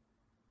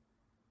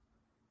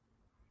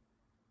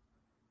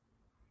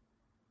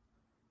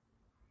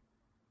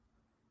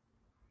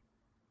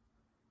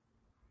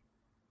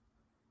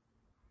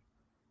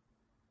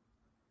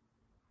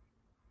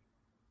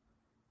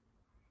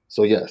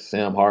 So yes,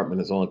 Sam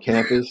Hartman is on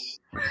campus,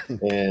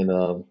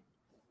 and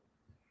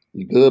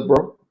you good,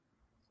 bro?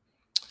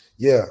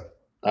 Yeah.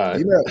 All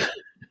right.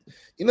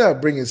 You're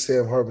not bringing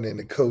Sam Hartman in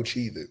to coach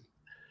either.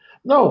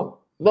 No.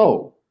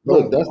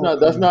 Look,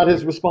 that's not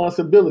his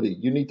responsibility.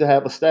 You need to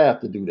have a staff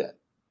to do that,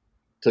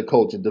 to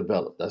coach and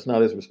develop. That's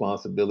not his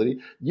responsibility.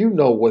 You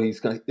know what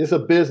it's a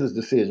business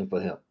decision for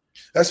him.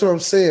 That's what I'm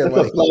saying. It's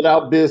a flat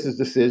out business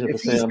decision for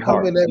Sam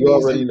Hartman. You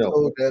already know.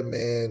 Told that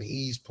man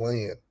he's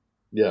playing.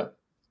 Yeah.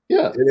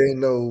 It ain't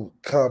no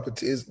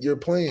competition. You're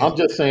playing. I'm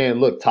just saying,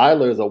 look,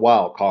 Tyler is a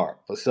wild card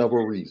for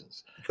several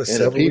reasons.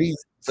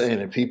 Reasons.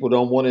 And if people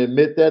don't want to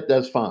admit that,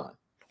 that's fine.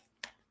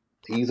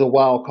 He's a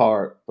wild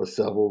card for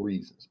several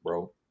reasons,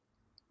 bro.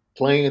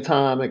 Playing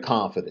time and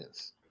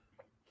confidence.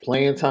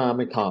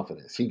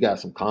 He got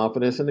some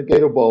confidence in the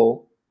Gator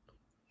Bowl.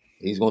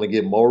 He's going to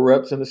get more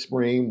reps in the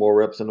spring, more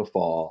reps in the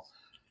fall.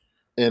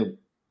 And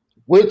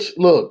which,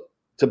 look,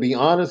 to be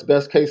honest,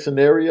 best case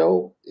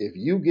scenario, if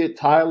you get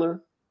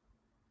Tyler,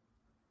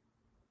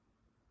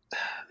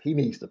 he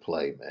needs to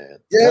play, man.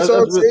 Yeah, that's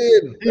what I'm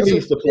saying. He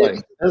needs to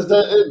play.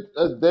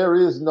 There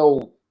is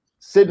no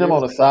sitting him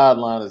on the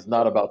sideline is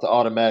not about to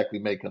automatically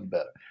make him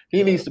better.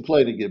 He needs to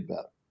play to get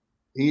better.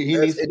 He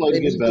needs to play to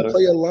get better. To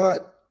play a lot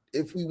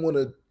if we want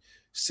to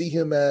see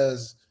him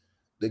as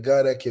the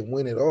guy that can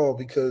win it all,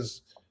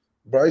 because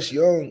Bryce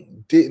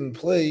Young didn't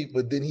play,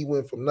 but then he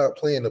went from not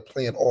playing to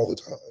playing all the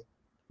time.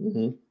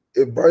 Mm-hmm.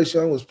 If Bryce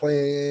Young was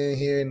playing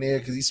here and there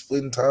because he's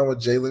splitting time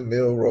with Jalen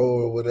Milroe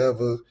or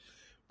whatever,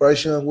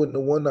 Bryce Young wouldn't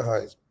have won the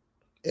Heisman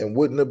and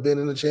wouldn't have been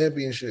in the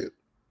championship.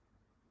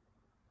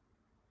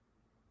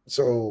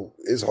 So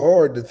it's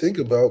hard to think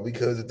about,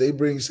 because if they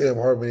bring Sam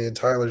Hartman in,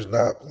 Tyler's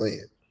not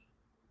playing.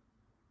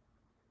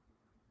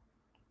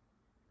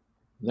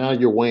 Now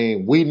you're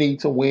weighing, we need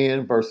to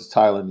win versus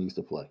Tyler needs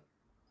to play.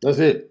 That's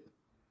it.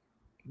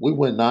 We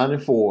went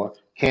 9-4.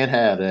 Can't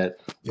have that.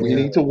 We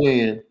need to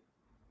win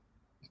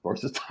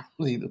versus Tyler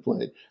need to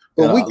play.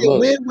 But we can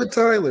win with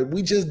Tyler.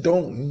 We just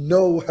don't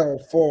know how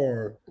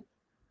far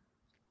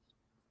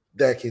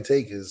that can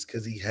take us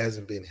because he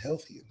hasn't been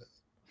healthy enough.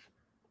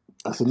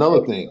 That's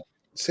another thing.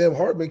 Sam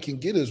Hartman can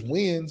get us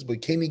wins,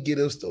 but can he get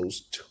us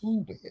those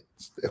 2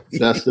 wins?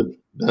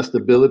 That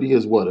stability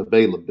is what?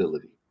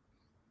 Availability.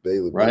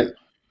 Right?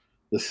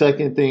 The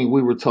second thing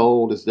we were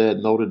told is that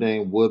Notre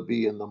Dame would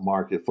be in the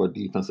market for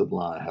defensive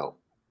line help.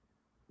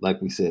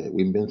 Like we said,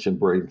 we mentioned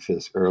Braden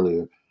Fisk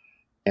earlier,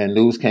 and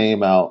news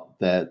came out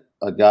that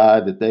a guy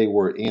that they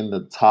were in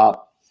the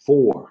top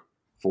 4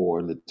 for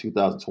in the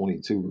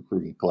 2022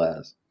 recruiting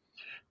class,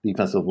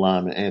 defensive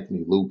lineman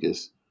Anthony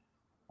Lucas,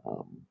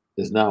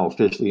 is now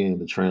officially in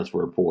the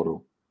transfer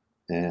portal.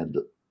 And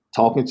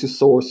talking to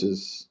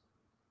sources,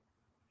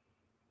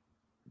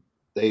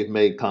 they've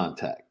made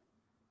contact.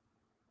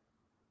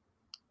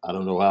 I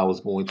don't know how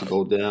it's going to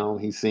go down.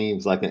 He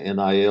seems like an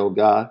NIL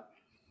guy.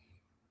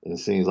 And it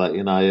seems like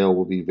NIL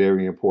will be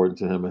very important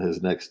to him in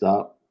his next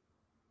stop.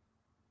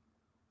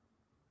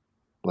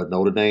 But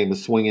Notre Dame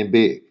is swinging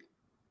big.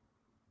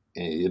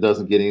 And it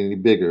doesn't get any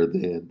bigger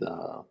than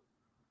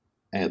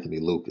Anthony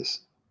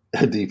Lucas,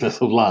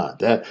 defensive line.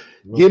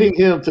 Getting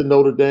him to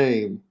Notre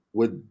Dame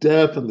would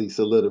definitely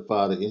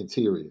solidify the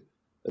interior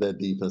of that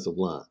defensive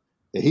line.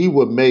 And he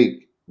would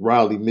make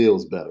Riley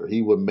Mills better.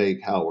 He would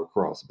make Howard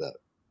Cross better.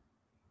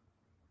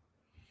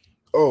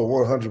 Oh,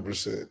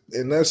 100%.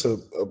 And that's a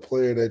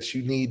player that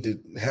you need to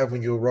have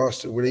on your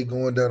roster where they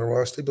going down the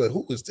roster. But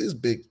who is this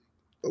big?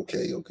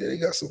 Okay, they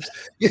got some.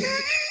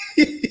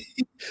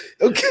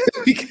 Okay.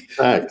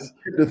 Nice.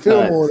 The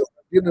film on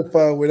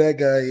identify where that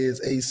guy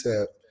is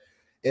ASAP.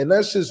 And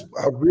that's just,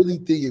 I really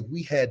think if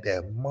we had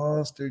that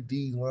monster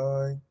D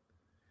line,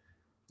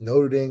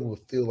 Notre Dame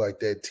would feel like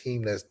that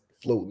team that's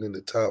floating in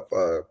the top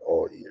 5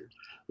 all year.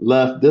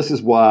 Left, this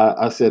is why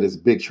I said it's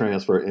big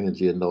transfer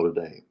energy at Notre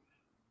Dame.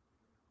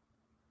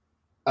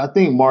 I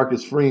think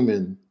Marcus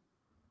Freeman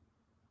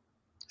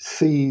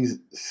sees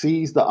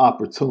the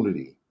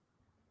opportunity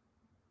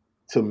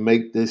to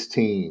make this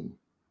team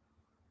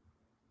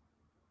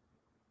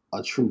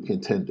a true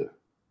contender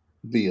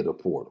via the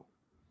portal.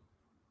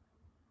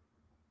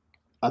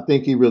 I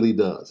think he really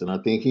does. And I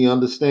think he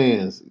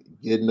understands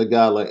getting a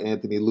guy like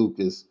Anthony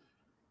Lucas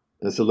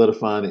and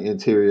solidifying the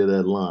interior of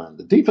that line.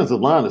 The defensive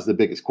line is the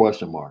biggest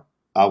question mark,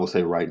 I would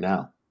say, right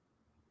now.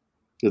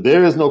 Because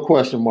there is no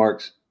question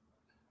marks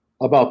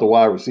about the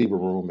wide receiver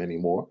room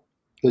anymore.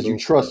 Because you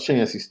trust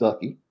Chancey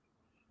Stuckey.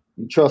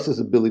 You trust his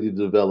ability to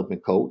develop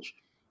and coach.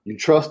 You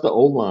trust the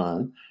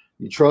O-line.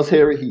 You trust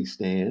Harry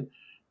Heastand.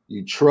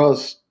 You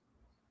trust,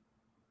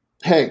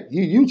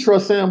 you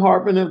trust Sam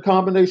Hartman in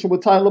combination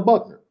with Tyler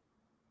Buckner.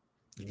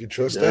 You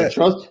trust that.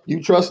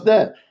 You trust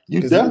that.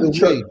 You definitely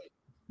trust.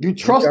 You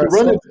trust the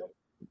running.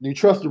 You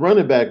trust the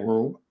running back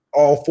room.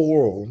 All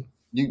four of them.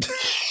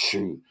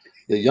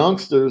 The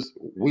youngsters,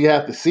 we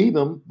have to see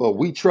them, but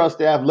we trust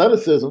the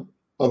athleticism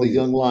of the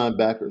young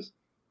linebackers.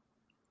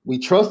 We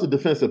trust the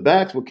defensive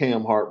backs with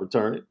Cam Hart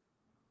returning.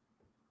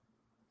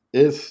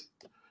 It's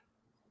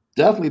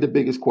definitely the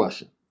biggest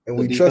question. And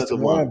we trust the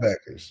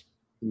linebackers.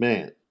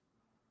 Man.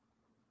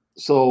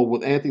 So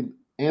with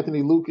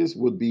Anthony Lucas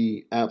would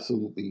be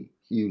absolutely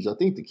huge. I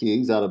think the kid,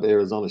 he's out of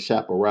Arizona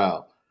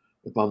Chaparral,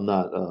 if I'm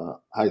not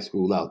high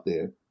school out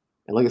there.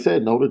 And like I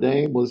said, Notre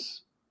Dame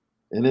was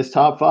in his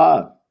top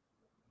 5,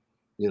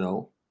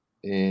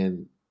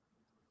 and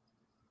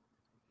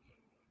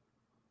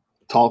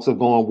talks are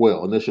going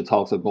well. Initial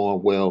talks are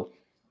going well,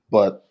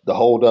 but the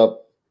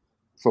holdup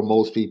for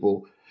most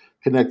people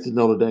connected to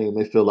Notre Dame,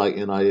 they feel like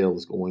NIL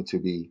is going to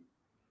be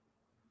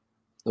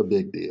a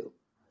big deal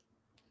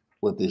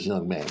with this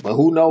young man. But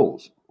who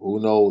knows?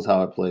 Who knows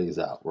how it plays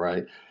out,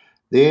 right?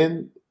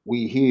 Then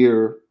we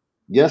hear,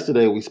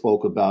 yesterday we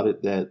spoke about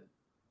it, that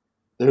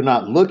they're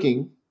not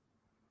looking.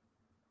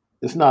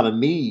 It's not a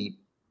need,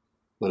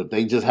 but if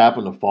they just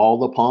happen to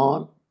fall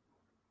upon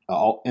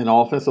an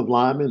offensive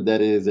lineman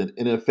that is an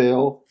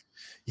NFL.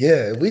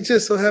 Yeah, we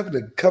just so happen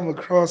to come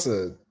across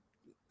a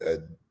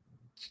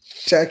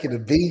Jack and the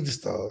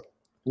Beanstalk.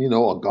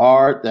 A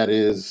guard that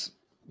is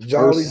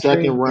first,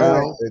 second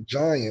round. A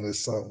giant or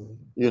something.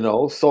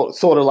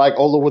 Sort of like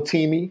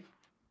Olawatimi,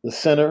 the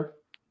center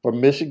for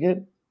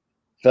Michigan,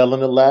 fell in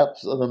the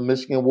laps of the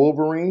Michigan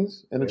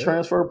Wolverines in the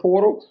transfer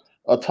portal.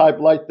 A type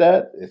like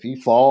that, if he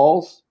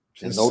falls,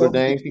 and Notre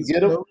Dame can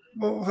get him.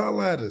 Well,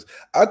 holla at us.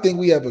 I think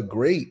we have a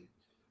great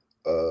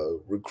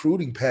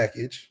recruiting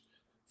package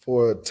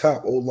for a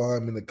top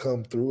O-lineman to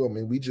come through. I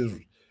mean, we just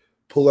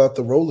pull out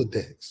the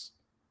Rolodex.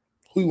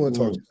 Who you want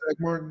to talk to? Zach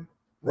Martin?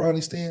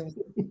 Ronnie Stanley?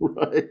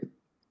 Right.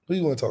 Who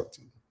you want to talk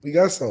to? We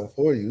got something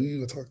for you. Who you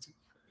want to talk to?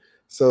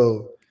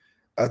 So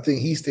I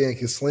think Heastand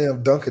can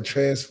slam dunk a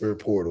transfer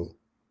portal.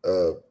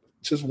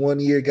 Just 1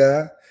 year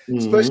guy,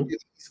 especially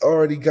if he's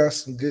already got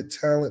some good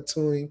talent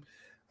to him.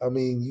 I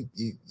mean,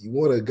 you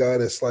want a guy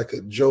that's like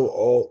a Joe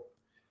Alt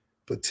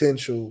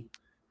potential,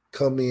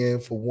 come in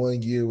for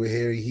 1 year with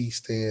Harry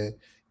Heastand,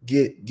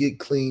 get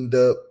cleaned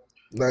up.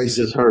 Nice.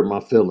 You just hurt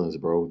my feelings,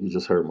 bro. You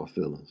just hurt my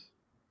feelings.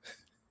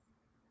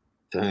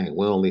 Dang,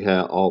 we only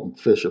had Alton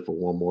Fisher for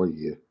 1 more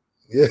year.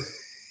 Yeah.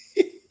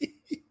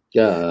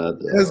 God.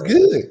 That's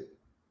good.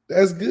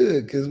 That's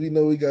good because we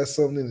know we got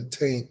something in the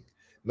tank.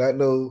 Not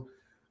no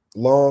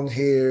long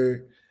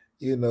hair,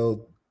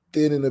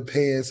 thin in the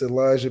pants,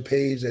 Elijah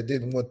Page that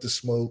didn't want the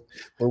smoke.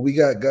 But we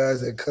got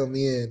guys that come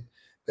in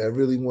that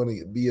really want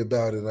to be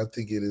about it. And I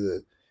think it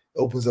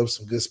opens up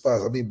some good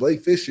spots. I mean,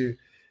 Blake Fisher,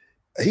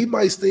 he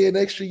might stay an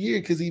extra year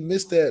because he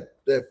missed that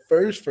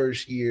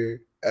first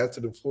year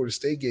after the Florida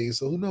State game.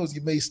 So who knows?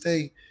 He may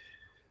stay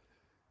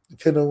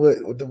depending on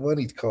what the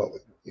money's calling,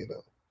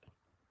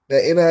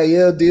 That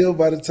NIL deal,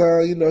 by the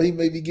time, he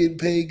may be getting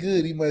paid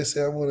good, he might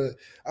say, I want to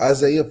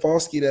Isaiah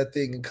Foskey that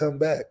thing and come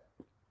back.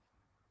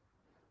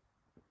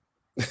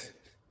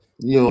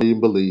 You don't even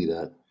believe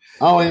that.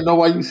 I don't even know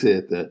why you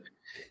said that.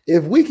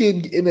 If we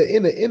can, in the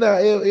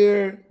NIL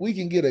era, we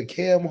can get a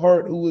Cam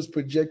Hart who was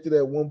projected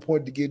at one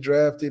point to get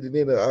drafted, and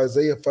then an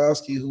Isaiah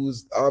Foskey who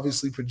was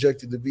obviously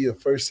projected to be a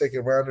first,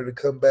 second rounder to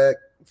come back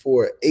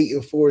for an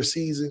 8-4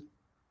 season.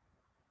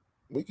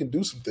 We can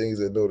do some things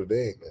at Notre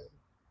Dame, man.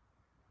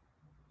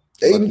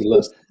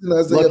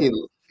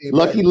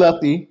 Lucky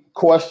Lefty,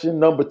 question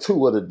number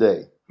 2 of the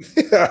day.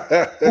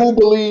 Who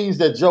believes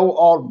that Joe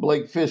Alt and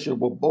Blake Fisher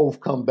will both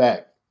come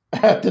back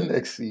after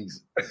next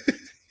season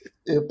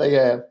if they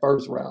have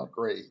first-round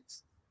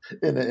grades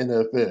in the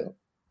NFL?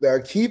 Now,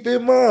 keep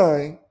in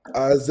mind,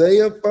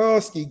 Isaiah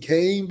Foskey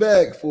came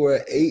back for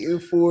an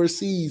 8-4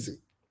 season.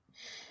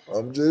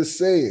 I'm just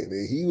saying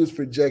that he was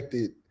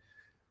projected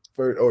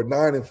for, or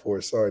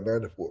 9-4. Sorry,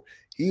 9-4.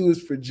 He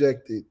was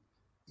projected,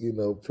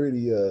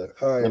 pretty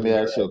high. Let me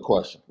ask you a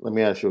question.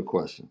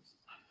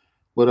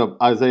 What if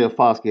Isaiah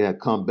Foskey had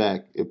come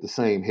back if the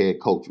same head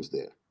coach was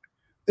there?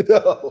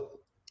 No.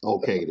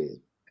 Okay,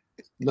 then.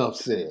 Enough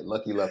said.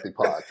 Lucky Lefty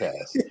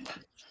podcast.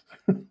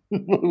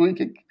 we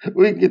can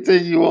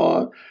continue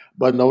on.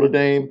 But Notre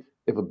Dame,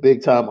 if a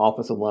big-time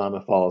offensive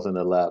lineman falls in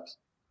their laps,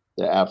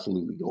 they're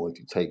absolutely going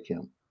to take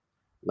him.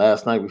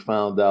 Last night we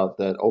found out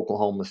that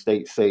Oklahoma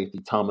State safety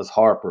Thomas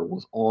Harper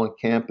was on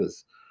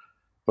campus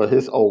for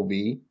his OB.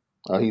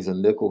 He's a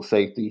nickel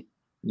safety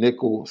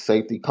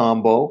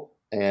combo.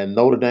 And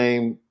Notre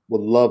Dame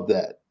would love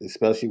that,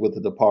 especially with the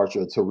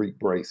departure of Tariq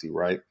Bracy,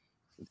 right?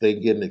 If they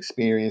get an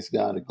experienced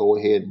guy to go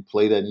ahead and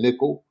play that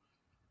nickel,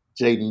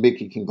 Jaden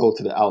Mickey can go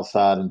to the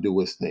outside and do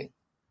his thing.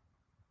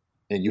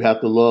 And you have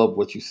to love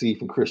what you see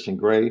from Christian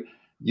Gray.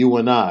 You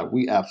and I,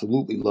 we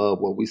absolutely love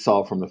what we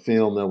saw from the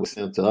film that was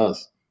sent to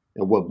us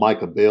and what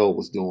Micah Bell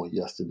was doing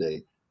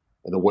yesterday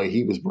and the way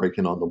he was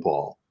breaking on the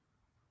ball.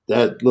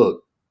 That,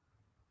 look,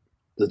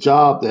 the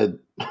job that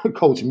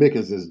Coach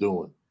Mickens is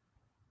doing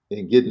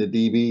and getting the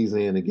DBs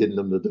in and getting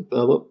them to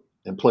develop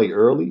and play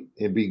early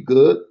and be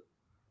good,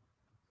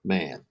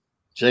 man.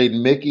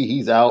 Jaden Mickey,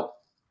 he's out.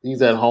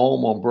 He's at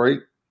home on break,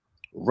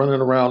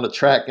 running around the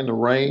track in the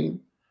rain.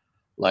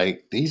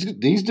 Like, these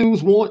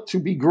dudes want to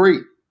be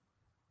great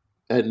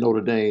at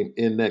Notre Dame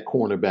in that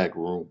cornerback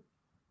room.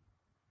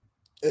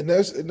 And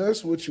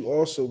that's what you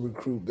also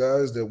recruit,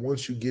 guys that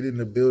once you get in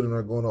the building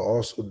are going to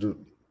also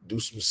do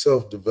some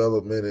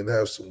self-development and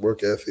have some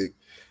work ethic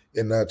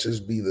and not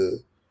just be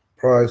the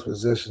prized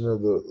possession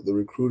of the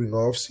recruiting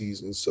off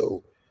season.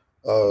 So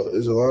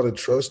there's a lot of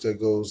trust that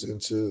goes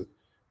into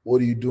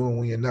what are you doing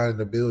when you're not in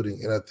the building.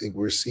 And I think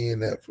we're seeing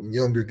that from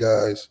younger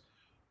guys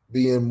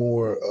being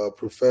more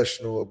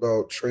professional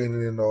about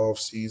training in the off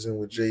season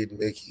with Jaden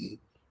Mickey.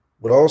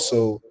 But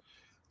also,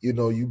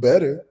 you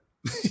better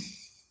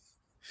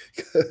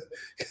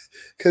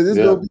because it's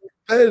going to be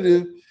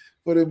competitive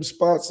for them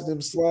spots and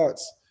them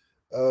slots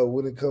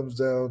when it comes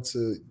down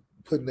to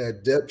putting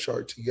that depth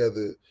chart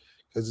together,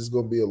 because it's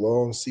going to be a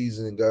long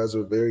season and guys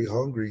are very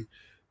hungry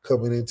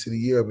coming into the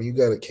year. I mean, you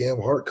got a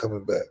Cam Hart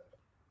coming back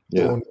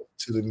going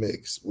to the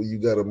mix. Well, you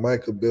got a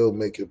Micah Bell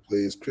making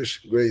plays.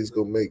 Christian Gray is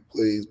going to make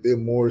plays.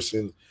 Ben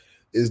Morrison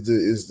is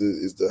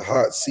the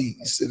hot seat.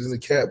 He's sitting in the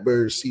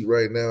catbird seat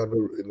right now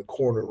in the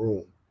corner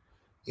room.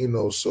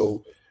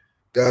 So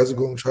guys are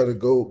going to try to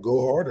go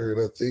harder,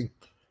 and I think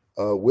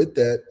with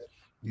that,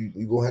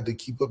 you're going to have to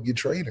keep up your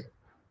training.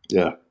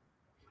 Yeah.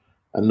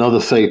 Another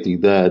safety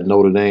that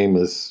Notre Dame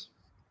is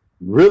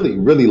really,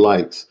 really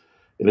likes,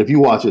 and if you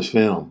watch his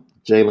film,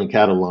 Jalen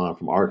Catalon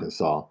from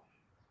Arkansas,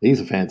 he's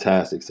a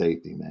fantastic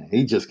safety, man.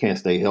 He just can't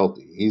stay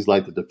healthy. He's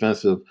like the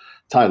defensive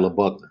Tyler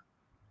Buckner.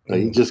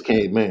 He just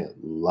can't, man.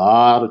 A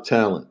lot of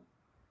talent,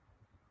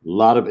 a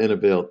lot of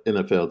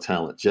NFL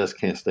talent just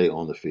can't stay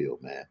on the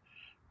field, man.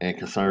 And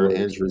concerned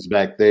injuries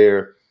back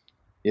there,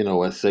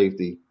 at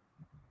safety,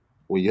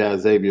 when you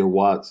have Xavier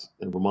Watts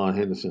and Ramon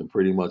Henderson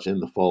pretty much in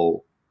the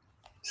fold,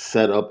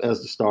 set up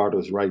as the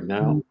starters right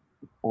now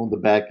on the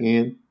back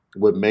end,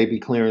 with maybe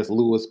Clarence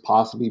Lewis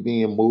possibly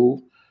being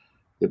moved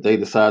if they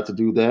decide to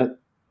do that.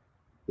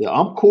 Yeah,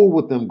 I'm cool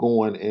with them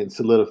going and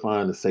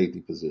solidifying the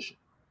safety position.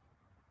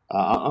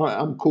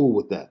 I'm cool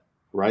with that,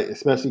 right?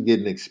 Especially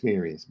getting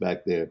experience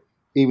back there,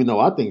 even though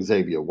I think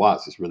Xavier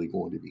Watts is really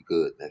going to be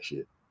good next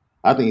year.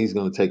 I think he's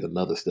going to take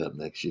another step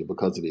next year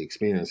because of the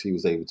experience he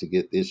was able to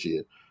get this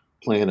year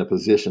playing a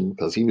position,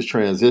 because he was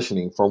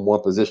transitioning from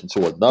one position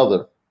to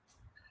another.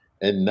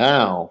 And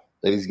now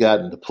that he's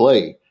gotten to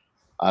play,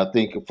 I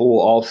think a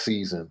full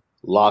offseason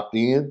locked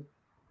in,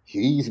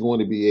 he's going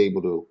to be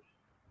able to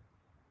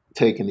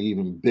take an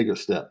even bigger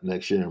step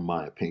next year, in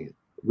my opinion.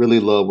 Really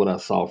love what I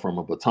saw from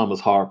him. But Thomas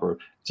Harper,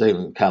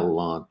 Jalen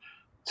Catalon,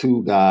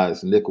 two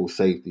guys, nickel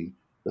safety,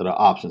 that are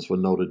options for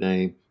Notre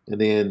Dame.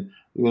 And then,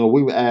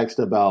 we were asked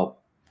about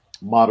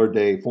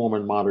former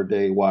modern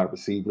day wide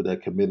receiver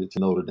that committed to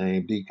Notre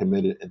Dame,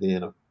 decommitted, and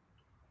then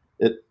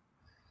it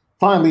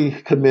finally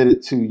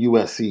committed to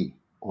USC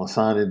on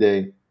signing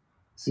day,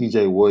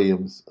 CJ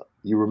Williams.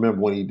 You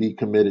remember when he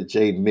decommitted,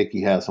 Jaden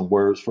Mickey had some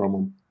words from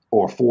him,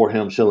 or for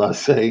him, shall I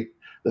say.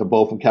 They're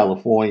both from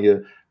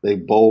California. They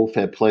both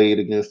had played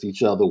against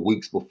each other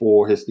weeks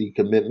before his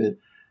decommitment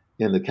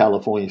in the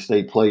California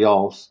State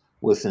playoffs,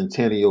 with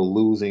Centennial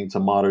losing to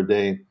Mater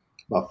Dei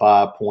by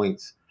 5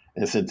 points.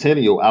 And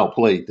Centennial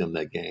outplayed them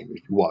that game,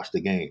 if you watch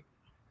the game.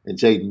 And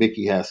Jaden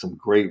Mickey has some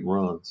great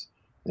runs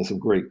and some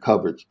great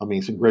coverage.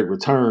 Some great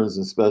returns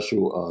and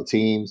special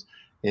teams.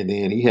 And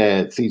then he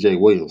had CJ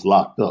Williams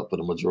locked up for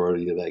the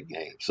majority of that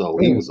game. So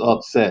he was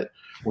upset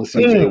when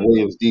CJ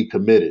Williams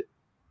decommitted.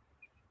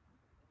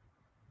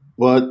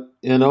 But,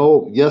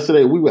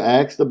 yesterday we were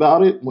asked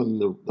about it when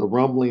the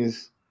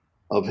rumblings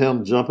of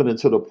him jumping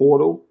into the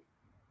portal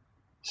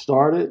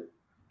started.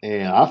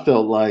 And I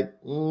felt like,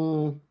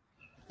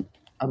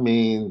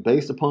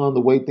 based upon the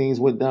way things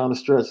went down the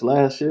stretch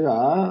last year,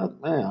 I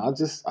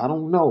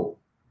don't know.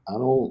 I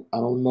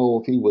don't know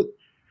if he would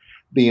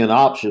be an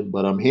option,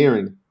 but I'm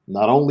hearing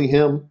not only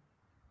him,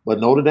 but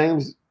Notre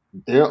Dame's,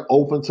 they're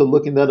open to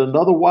looking at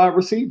another wide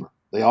receiver.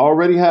 They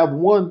already have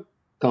one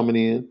coming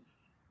in.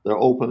 They're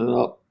open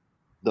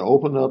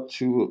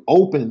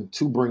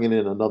to bringing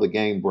in another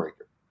game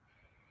breaker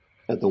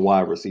at the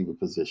wide receiver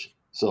position.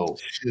 So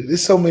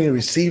there's so many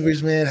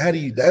receivers, man.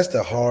 That's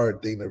the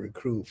hard thing to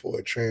recruit for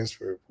a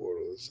transfer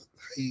portal. It's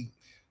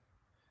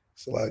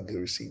a lot of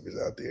good receivers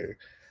out there.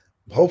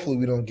 Hopefully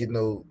we don't get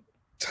no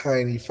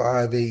tiny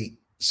 5'8"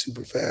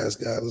 super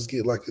fast guy. Let's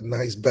get like a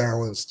nice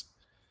balanced,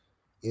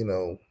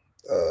 Javon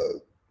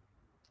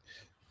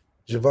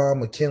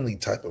McKinley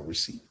type of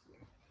receiver.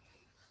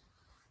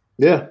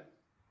 Yeah.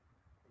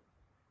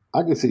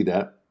 I can see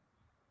that.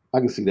 I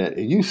can see that.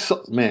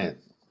 And man,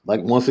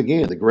 like once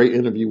again, the great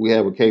interview we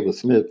had with Caleb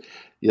Smith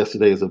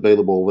yesterday is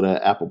available over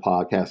at Apple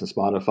Podcasts and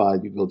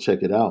Spotify. You can go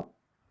check it out.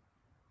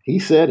 He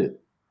said it.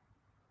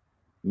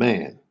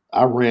 Man,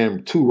 I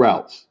ran 2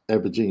 routes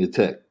at Virginia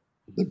Tech.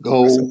 The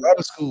goal. That's a lot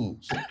of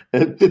schools.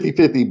 And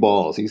 50-50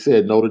 balls. He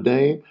said Notre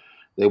Dame,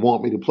 they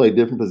want me to play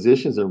different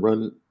positions and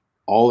run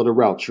all of the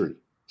route tree.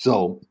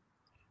 So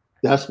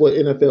that's what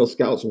NFL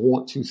scouts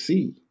want to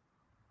see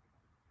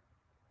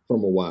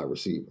from a wide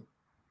receiver.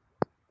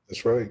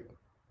 That's right.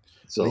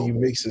 So and you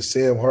mix the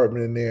Sam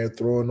Hartman in there,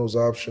 throwing those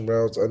option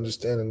routes,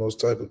 understanding those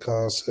type of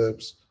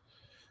concepts.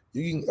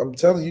 I'm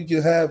telling you, you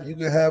can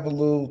have a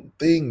little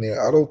thing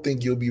there. I don't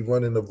think you'll be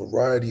running a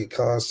variety of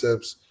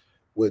concepts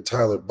with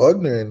Tyler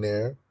Buckner in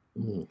there.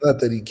 Mm-hmm. Not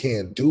that he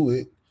can't do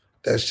it.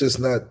 That's just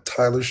not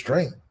Tyler's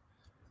strength.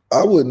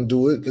 I wouldn't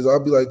do it because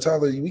I'll be like,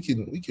 Tyler, we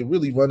can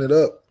really run it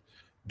up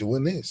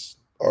doing this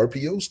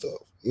RPO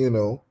stuff.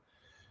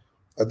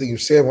 I think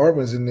if Sam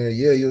Hartman's in there,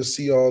 yeah, you'll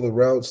see all the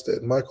routes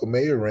that Michael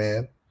Mayer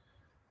ran.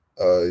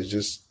 I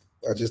just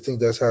think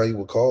that's how he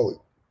would call it.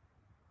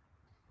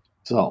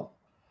 So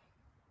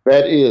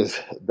that is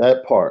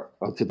that part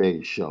of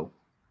today's show.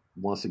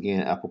 Once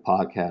again, Apple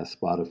Podcasts,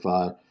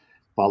 Spotify.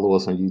 Follow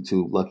us on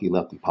YouTube, Lucky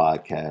Lefty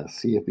Podcast,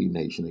 CFB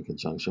Nation in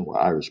conjunction with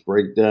Irish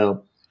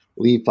Breakdown.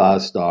 Leave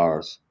 5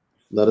 stars.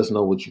 Let us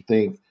know what you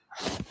think.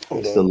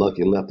 It's the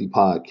Lucky Lefty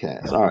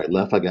Podcast. All right,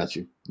 Left, I got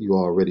you. You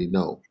already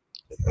know.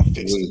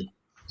 We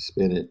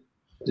spin it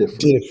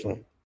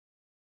different.